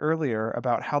talked earlier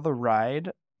about how the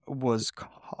ride was,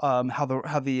 how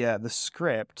the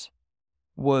script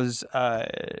was. Let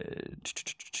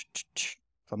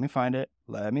me find it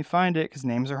because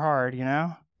names are hard,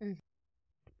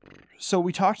 So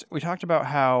we talked about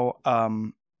how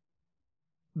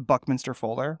Buckminster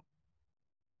Fuller,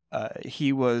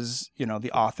 he was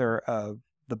the author of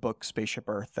the book Spaceship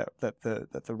Earth that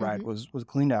the ride was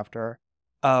gleaned after.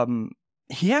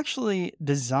 He actually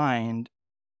designed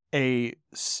a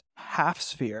half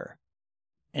sphere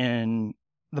in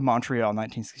the Montreal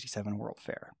 1967 World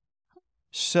Fair.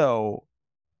 So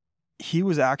he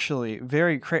was actually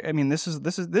very I mean, this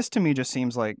to me just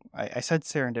seems like I said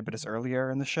serendipitous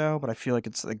earlier in the show, but I feel like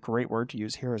it's a great word to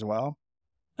use here as well.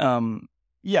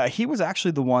 Yeah, he was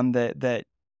actually the one that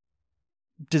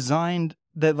designed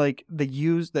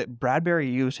that Bradbury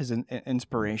used his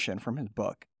inspiration from his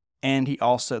book, and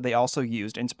they also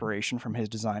used inspiration from his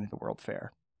design at the World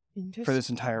Fair for this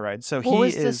entire ride. So what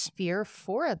was the sphere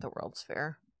for at the World's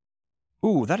Fair?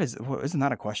 Ooh, isn't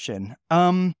that a question?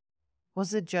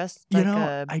 Was it just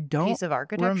a piece of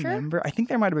architecture? Remember. I think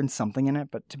there might have been something in it,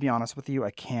 but to be honest with you,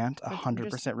 I can't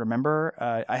 100%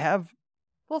 remember. I have.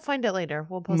 We'll find it later.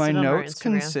 We'll post it on our Instagram. My notes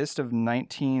consist of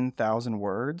 19,000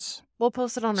 words. We'll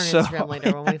post it on our Instagram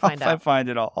later when we find out. If I find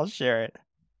it, I'll share it.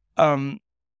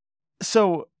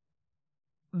 So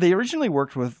they originally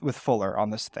worked with Fuller on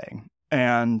this thing,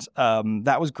 and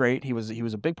that was great. He was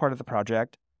a big part of the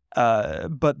project.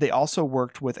 But they also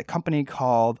worked with a company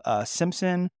called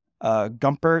Simpson,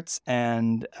 Gumpertz,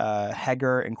 and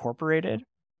Heger Incorporated.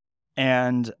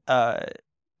 And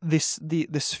the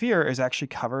sphere is actually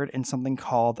covered in something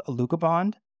called a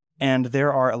leucobond, and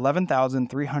there are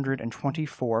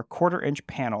 11,324 quarter-inch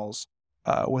panels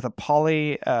with a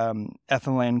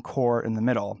polyethylene core in the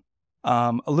middle.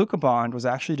 A leucobond was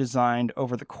actually designed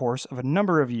over the course of a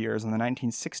number of years in the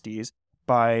 1960s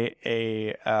by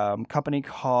a company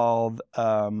called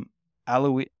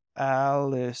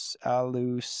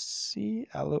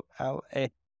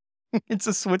it's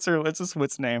a Swiss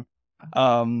name.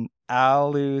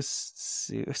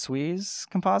 Alusuisse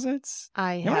Composites.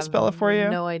 I You want me to have spell it for you?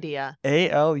 no idea.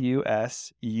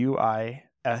 Alusuisse. I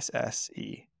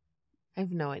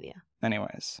have no idea.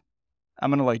 Anyways,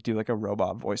 I'm gonna do a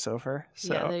robot voiceover.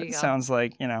 So Yeah, there you it go. sounds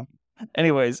like,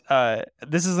 Anyways,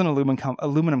 this is an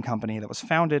aluminum company that was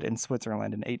founded in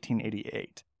Switzerland in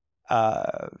 1888.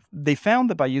 They found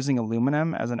that by using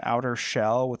aluminum as an outer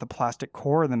shell with a plastic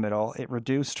core in the middle, it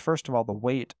reduced, first of all, the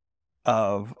weight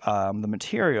of the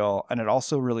material, and it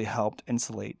also really helped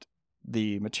insulate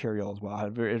the material as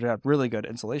well. It had really good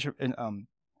insulation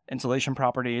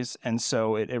properties, and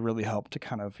so it really helped to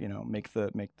kind of make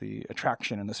the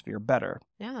attraction in the sphere better.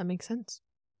 Yeah, that makes sense.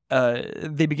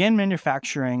 They began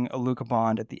manufacturing a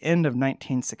leucobond at the end of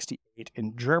 1968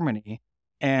 in Germany,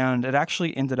 and it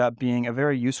actually ended up being a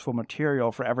very useful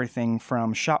material for everything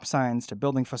from shop signs to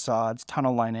building facades,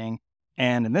 tunnel lining,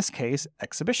 and in this case,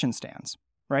 exhibition stands,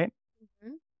 right?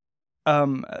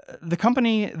 The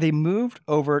company, they moved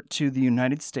over to the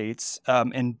United States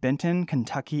in Benton,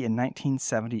 Kentucky in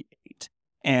 1978.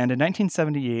 And in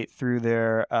 1978, through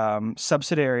their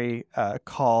subsidiary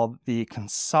called the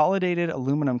Consolidated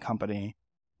Aluminum Company,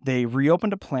 they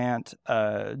reopened a plant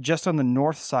just on the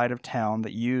north side of town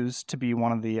that used to be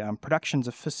one of the production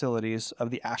facilities of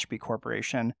the Ashby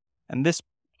Corporation. And this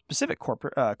specific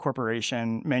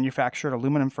corporation manufactured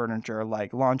aluminum furniture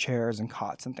like lawn chairs and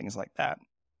cots and things like that.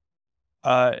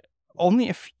 Only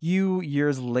a few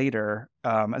years later,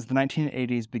 as the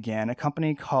 1980s began, a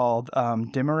company called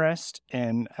Demarest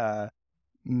in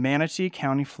Manatee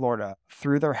County, Florida,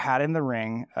 threw their hat in the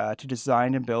ring to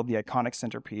design and build the iconic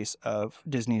centerpiece of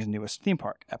Disney's newest theme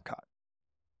park, Epcot.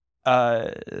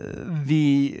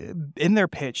 In their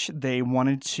pitch, they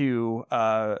wanted to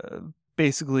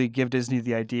basically give Disney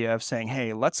the idea of saying,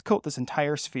 "Hey, let's coat this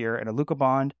entire sphere in a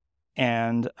leucobond."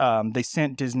 And they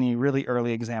sent Disney really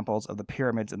early examples of the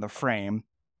pyramids in the frame.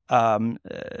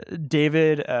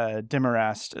 David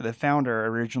Demarest, the founder,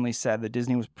 originally said that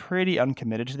Disney was pretty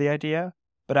uncommitted to the idea,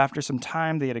 but after some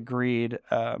time they had agreed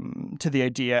to the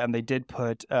idea, and they did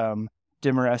put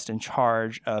Demarest in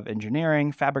charge of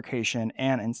engineering, fabrication,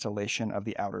 and installation of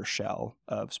the outer shell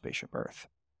of Spaceship Earth.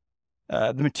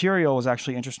 The material was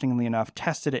actually, interestingly enough,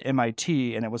 tested at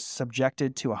MIT, and it was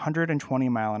subjected to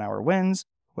 120-mile-an-hour winds.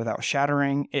 Without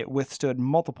shattering, it withstood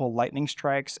multiple lightning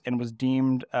strikes and was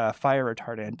deemed fire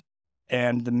retardant.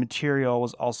 And the material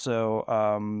was also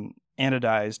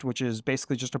anodized, which is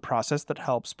basically just a process that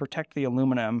helps protect the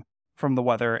aluminum from the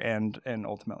weather and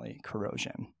ultimately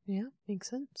corrosion. Yeah, makes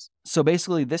sense. So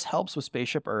basically, this helps with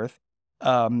Spaceship Earth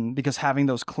because having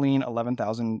those clean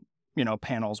 11,000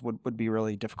 panels would be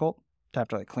really difficult to have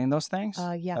to clean those things.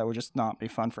 Yeah. That would just not be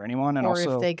fun for anyone. And or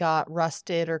also, if they got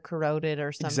rusted or corroded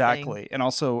or something. exactly. And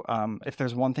also, if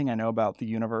there's one thing I know about the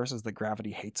universe is that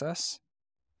gravity hates us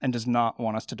and does not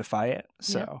want us to defy it.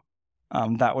 So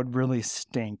that would really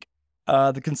stink.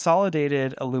 The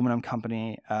Consolidated Aluminum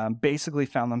Company basically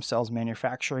found themselves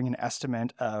manufacturing an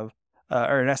estimated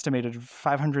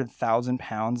 500,000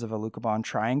 pounds of leucobond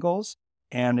triangles,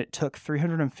 and it took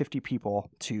 350 people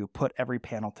to put every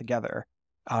panel together.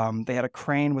 They had a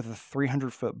crane with a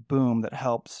 300-foot boom that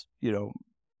helped,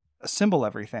 assemble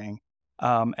everything.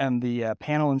 And the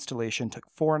panel installation took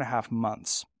 4.5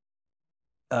 months.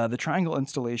 The triangle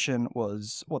installation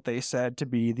was what they said to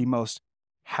be the most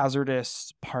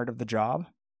hazardous part of the job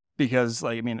because,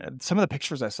 some of the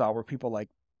pictures I saw were people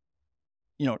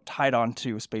tied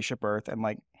onto Spaceship Earth and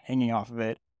hanging off of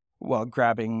it while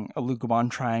grabbing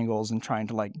leucobond triangles and trying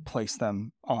to place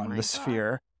them on the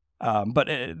sphere. But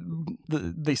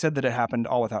they said that it happened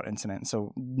all without incident,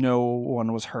 so no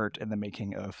one was hurt in the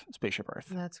making of Spaceship Earth.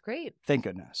 That's great. Thank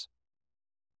goodness.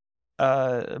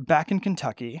 Back in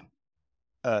Kentucky,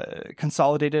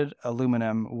 Consolidated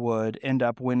Aluminum would end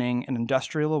up winning an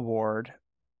Industrial Award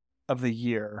of the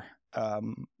Year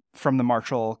from the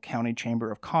Marshall County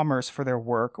Chamber of Commerce for their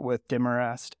work with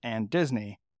Demarest and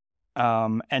Disney.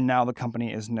 And now the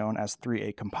company is known as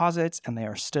 3A Composites, and they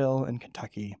are still in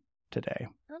Kentucky today.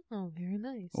 Oh, very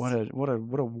nice. What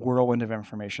a whirlwind of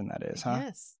information that is, huh?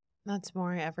 Yes. That's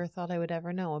more I ever thought I would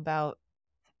ever know about,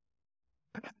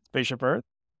 Spaceship Earth.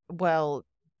 well,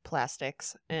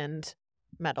 plastics and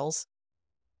metals.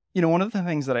 You know, one of the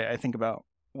things that I think about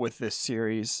with this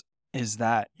series is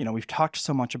that, you know, we've talked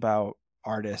so much about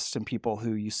artists and people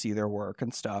who you see their work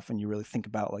and stuff, and you really think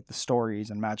about like the stories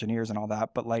and Imagineers and all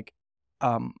that. But like,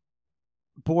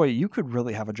 boy, you could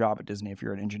really have a job at Disney if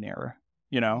you're an engineer,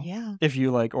 you know? Yeah. If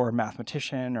you like, or a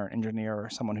mathematician or an engineer or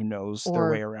someone who knows their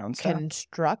Or way around stuff.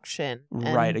 construction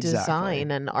and Right, exactly.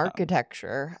 design and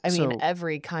architecture. I mean, so-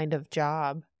 every kind of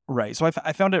job. Right. So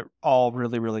I found it all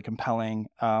really, really compelling.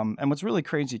 And what's really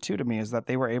crazy too to me is that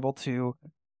they were able to,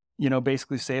 you know,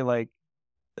 basically say like,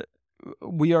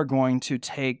 we are going to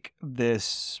take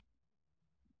this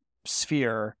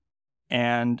sphere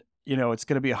and, you know, it's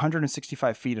going to be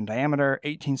 165 feet in diameter,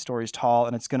 18 stories tall,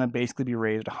 and it's going to basically be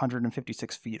raised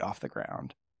 156 feet off the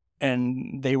ground.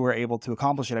 And they were able to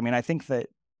accomplish it. I mean, I think that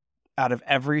out of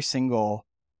every single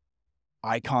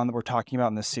icon that we're talking about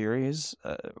in this series,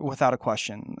 without a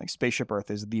question, like Spaceship Earth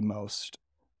is the most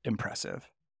impressive.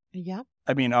 Yeah.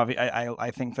 I mean,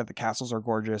 I think that the castles are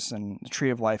gorgeous, and the Tree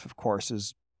of Life, of course,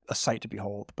 is a sight to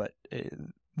behold. But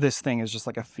this thing is just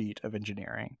like a feat of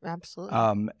engineering.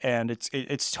 Absolutely. And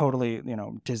it's totally, you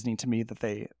know, Disney to me that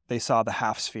they saw the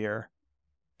half sphere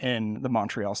in the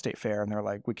Montreal State Fair, and they're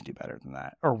like, we can do better than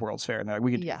that, or World's Fair, and they're like,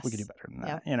 we could do better than that.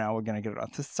 Yep. You know, we're gonna get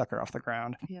this sucker off the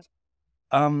ground. Yep.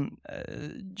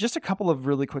 Just a couple of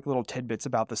really quick little tidbits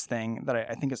about this thing that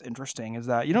I think is interesting is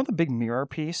that, you know, the big mirror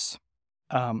piece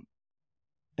in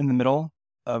the middle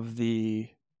of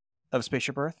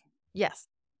Spaceship Earth, Yes.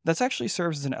 that's actually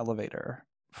serves as an elevator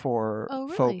for Oh,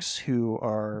 really? folks who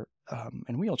are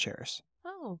in wheelchairs,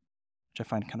 Oh, which I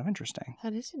find kind of interesting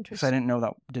that is because I interesting. didn't know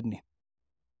that, didn't he?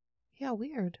 Yeah,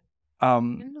 weird. I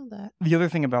didn't know that. The other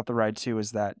thing about the ride too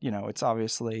is that, you know, it's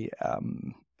obviously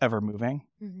ever moving.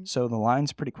 Mm-hmm. So the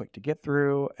line's pretty quick to get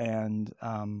through, and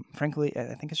frankly,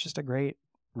 I think it's just a great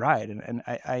ride. And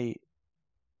I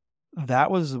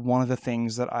that was one of the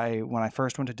things that when I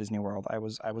first went to Disney World, I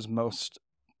was most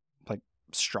like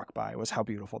struck by was how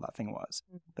beautiful that thing was.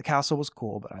 The castle was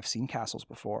cool, but I've seen castles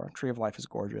before. Tree of Life is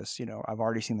gorgeous. You know, I've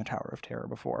already seen the Tower of Terror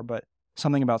before, but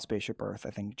something about Spaceship Earth,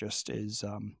 I think, just is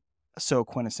so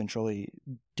quintessentially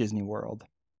Disney World.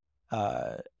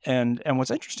 And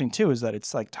what's interesting too is that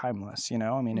it's like timeless, you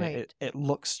know. I mean, Right. it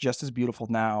looks just as beautiful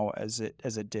now as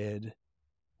it did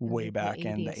way the back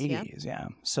in the 80s, yeah. 80s. Yeah.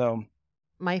 So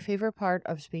My favorite part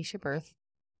of Spaceship Earth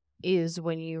is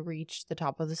when you reach the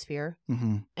top of the sphere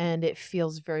and it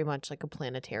feels very much like a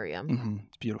planetarium.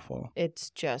 It's beautiful. It's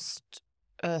just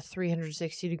a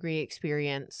 360-degree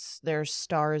experience. There's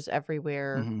stars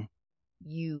everywhere.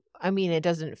 I mean, it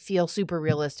doesn't feel super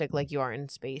realistic like you are in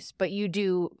space, but you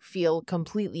do feel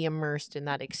completely immersed in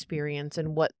that experience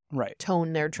and what Right.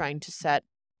 tone they're trying to set.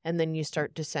 And then you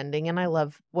start descending. And I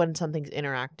love when something's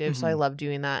interactive. So I love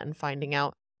doing that and finding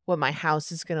out what my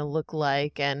house is going to look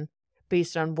like and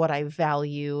based on what I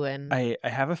value. And I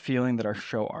have a feeling that our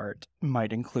show art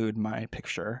might include my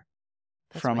picture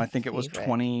That's from, my I think it was favorite.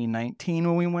 2019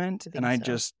 when we went. I And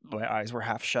think so. my eyes were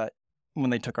half shut when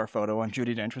they took our photo, and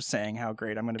Judi Dench was saying how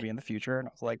great I'm going to be in the future. And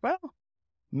I was like, well,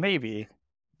 maybe.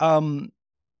 That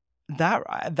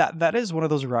is one of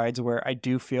those rides where I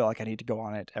do feel like I need to go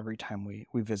on it every time we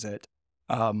visit.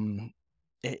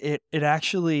 It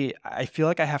actually, I feel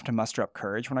like I have to muster up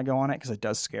courage when I go on it because it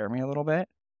does scare me a little bit.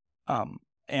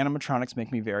 Animatronics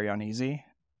make me very uneasy,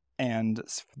 and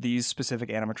these specific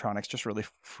animatronics just really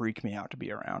freak me out to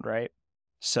be around, right?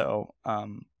 So,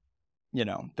 you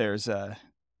know, there's that.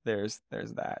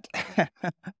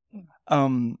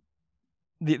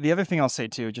 The other thing I'll say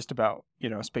too, just about, you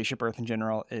know, Spaceship Earth in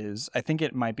general, is I think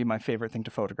it might be my favorite thing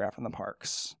to photograph in the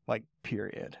parks, like,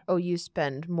 period. Oh, you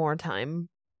spend more time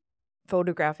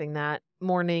photographing that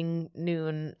morning,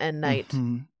 noon, and night.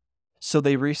 So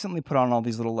they recently put on all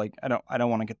these little, like, I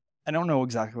don't know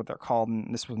exactly what they're called,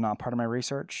 and this was not part of my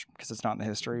research because it's not in the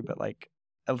history, but like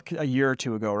a year or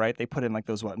two ago, right? They put in like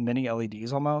those mini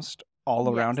LEDs almost all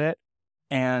around it,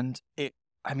 and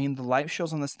I mean, the light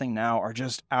shows on this thing now are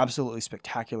just absolutely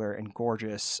spectacular and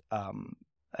gorgeous.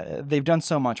 They've done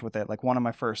so much with it. Like one of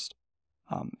my first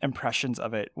impressions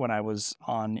of it when I was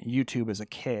on YouTube as a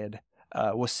kid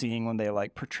was seeing when they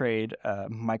like portrayed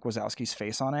Mike Wazowski's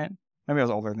face on it. Maybe I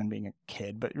was older than being a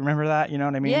kid, but remember that? You know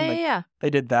what I mean? Yeah. They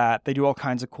did that. They do all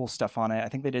kinds of cool stuff on it. I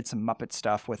think they did some Muppet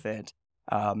stuff with it.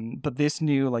 But this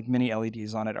new like mini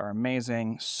LEDs on it are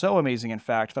amazing. So amazing, in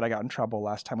fact, that I got in trouble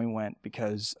last time we went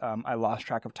because I lost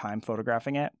track of time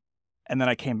photographing it. And then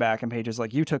I came back and Paige was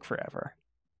like, you took forever.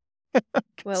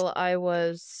 Well, I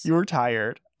was You were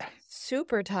tired.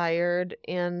 super tired,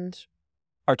 and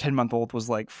Our 10-month-old was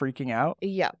like freaking out.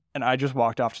 yeah, And I just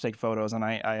walked off to take photos, and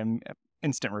I am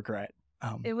instant regret.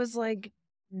 it was like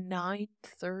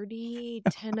 9:30,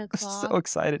 10 o'clock. So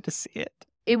excited to see it.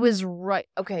 It was right.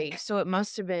 Okay, so it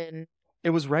must have been.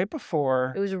 It was right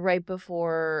before. It was right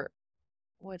before.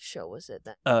 What show was it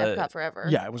then? Epcot Forever.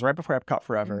 Yeah, it was right before Epcot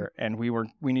Forever, and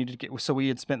we needed to get. So we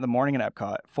had spent the morning at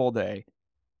Epcot, full day.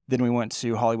 Then we went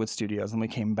to Hollywood Studios, and we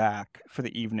came back for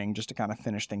the evening just to kind of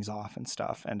finish things off and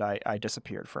stuff. And I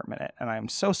disappeared for a minute, and I am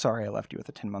so sorry I left you with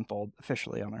a 10-month-old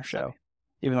officially on our show. Sorry.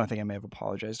 Even though I think I may have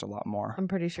apologized a lot more. I'm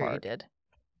pretty sure you Part. did,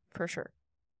 for sure.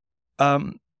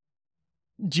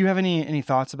 Do you have any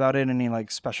thoughts about it? Any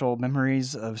like special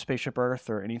memories of Spaceship Earth,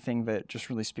 or anything that just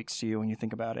really speaks to you when you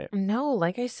think about it? No,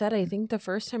 like I said, I think the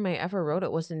first time I ever wrote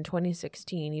it was in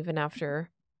 2016, even after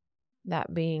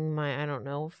that being my, I don't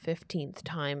know, 15th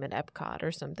time at Epcot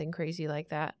or something crazy like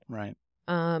that. Right.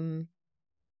 Yeah,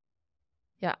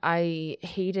 I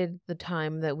hated the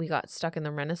time that we got stuck in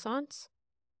the Renaissance.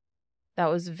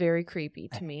 That was very creepy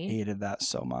to me. I hated that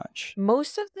so much.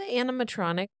 Most of the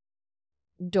animatronic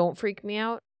don't freak me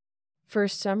out. For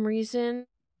some reason,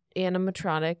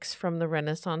 animatronics from the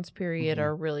Renaissance period Mhm.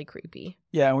 are really creepy.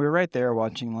 Yeah, and we were right there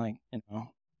watching, like,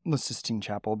 the Sistine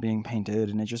Chapel being painted,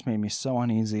 and it just made me so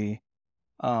uneasy.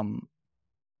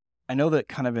 I know that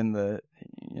kind of in the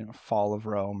fall of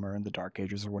Rome or in the Dark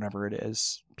Ages or whatever it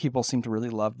is, people seem to really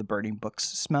love the burning books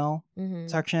smell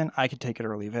section. I could take it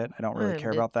or leave it. I don't really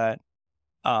care about that.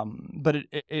 But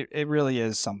it really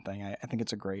is something. I think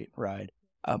it's a great ride.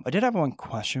 I did have one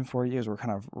question for you as we're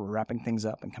kind of wrapping things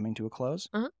up and coming to a close.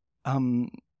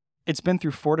 It's been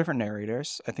through 4 different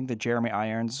narrators. I think that Jeremy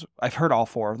Irons, I've heard all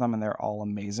 4 of them, and they're all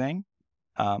amazing.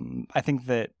 I think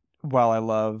that while I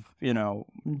love,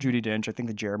 Judi Dench, I think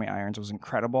that Jeremy Irons was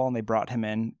incredible, and they brought him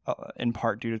in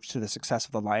part due to the success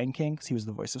of The Lion King, because he was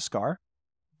the voice of Scar.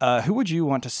 Who would you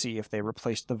want to see if they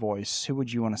replaced the voice? Who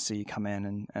would you want to see come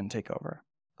in and take over?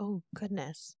 Oh,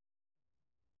 goodness.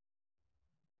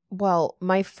 Well,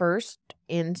 my first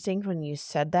instinct when you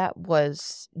said that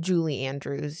was Julie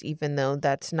Andrews, even though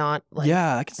that's not like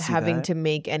I can see having that. to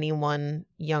make anyone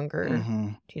younger. Mm-hmm.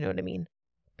 Do you know what I mean?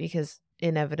 Because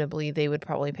inevitably they would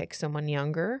probably pick someone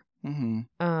younger.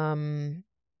 Mm-hmm.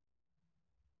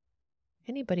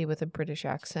 Anybody with a British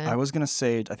accent. I was going to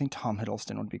say, I think Tom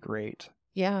Hiddleston would be great.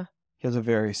 Yeah. He has a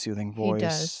very soothing voice. He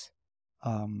does.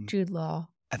 Jude Law.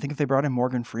 I think if they brought in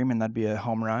Morgan Freeman, that'd be a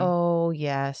home run. Oh,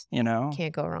 yes.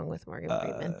 Can't go wrong with Morgan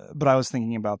Freeman. But I was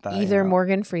thinking about that. Either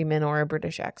Morgan Freeman or a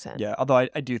British accent. Yeah, although I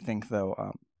do think,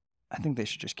 though, I think they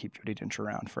should just keep Judi Dench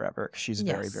around forever, because she's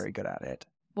very, Yes. very good at it.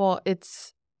 Well,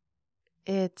 it's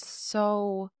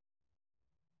so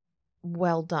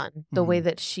well done. The way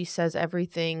that she says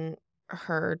everything,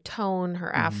 her tone,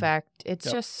 her affect, it's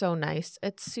just so nice.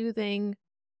 It's soothing.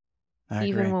 I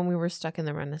Even agree. when we were stuck in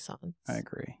the Renaissance. I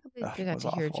agree. We got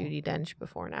to hear Judi Dench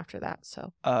before and after that.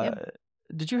 So,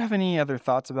 Did you have any other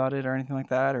thoughts about it or anything like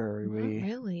that? Or are Not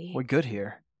really. we good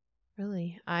here?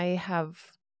 Really. I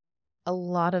have a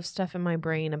lot of stuff in my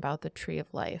brain about the Tree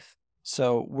of Life.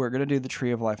 So we're going to do the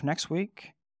Tree of Life next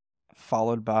week,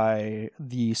 followed by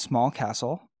the Small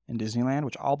Castle in Disneyland,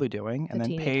 which I'll be doing. And The then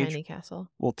teeny Paige tiny castle.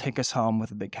 will take us home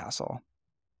with a big castle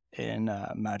in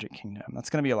Magic Kingdom. That's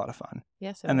going to be a lot of fun.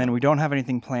 Yes. And then we don't have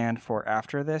anything planned for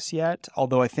after this yet,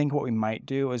 although I think what we might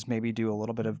do is maybe do a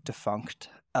little bit of defunct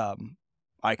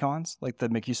icons, like the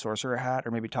Mickey Sorcerer hat,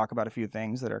 or maybe talk about a few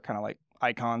things that are kind of like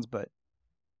icons, but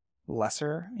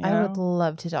lesser. I would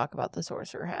love to talk about the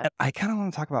Sorcerer hat. And I kind of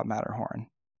want to talk about Matterhorn.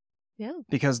 Yeah.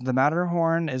 Because the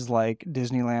Matterhorn is like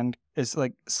Disneyland, is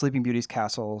like Sleeping Beauty's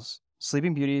castles,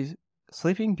 Sleeping Beauty's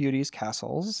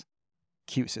castles,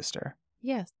 cute sister.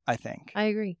 Yes. I think. I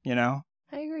agree. I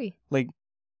agree. Like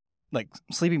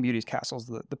Sleeping Beauty's castle's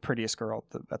the prettiest girl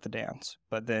at the dance,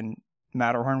 but then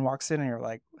Matterhorn walks in and you're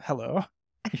like, hello,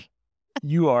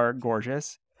 you are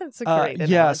gorgeous. That's a great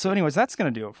analogy. Yeah, so anyways, that's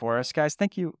going to do it for us. Guys,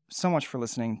 thank you so much for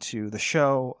listening to the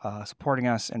show, supporting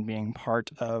us, and being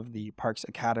part of the Parks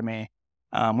Academy.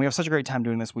 We have such a great time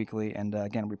doing this weekly, and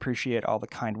again, we appreciate all the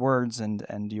kind words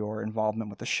and your involvement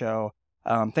with the show.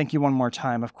 Thank you one more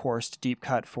time, of course, to Deep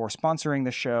Cut for sponsoring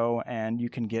the show, and you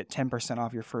can get 10%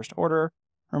 off your first order.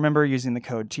 Remember, using the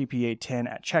code TPA10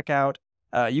 at checkout.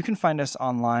 You can find us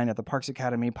online at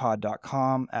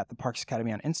theparksacademypod.com, at the Parks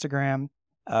Academy on Instagram,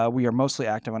 We are mostly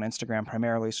active on Instagram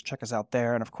primarily, so check us out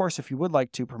there. And of course, if you would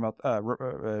like to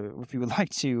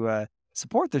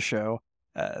support the show,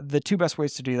 the two best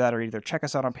ways to do that are either check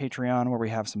us out on Patreon, where we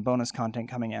have some bonus content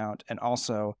coming out, and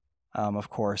also, of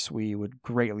course, we would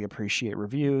greatly appreciate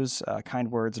reviews,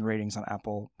 kind words, and ratings on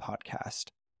Apple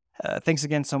Podcast. Thanks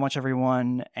again so much,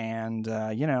 everyone, and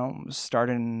start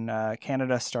in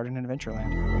Canada, start in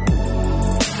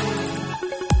Adventureland.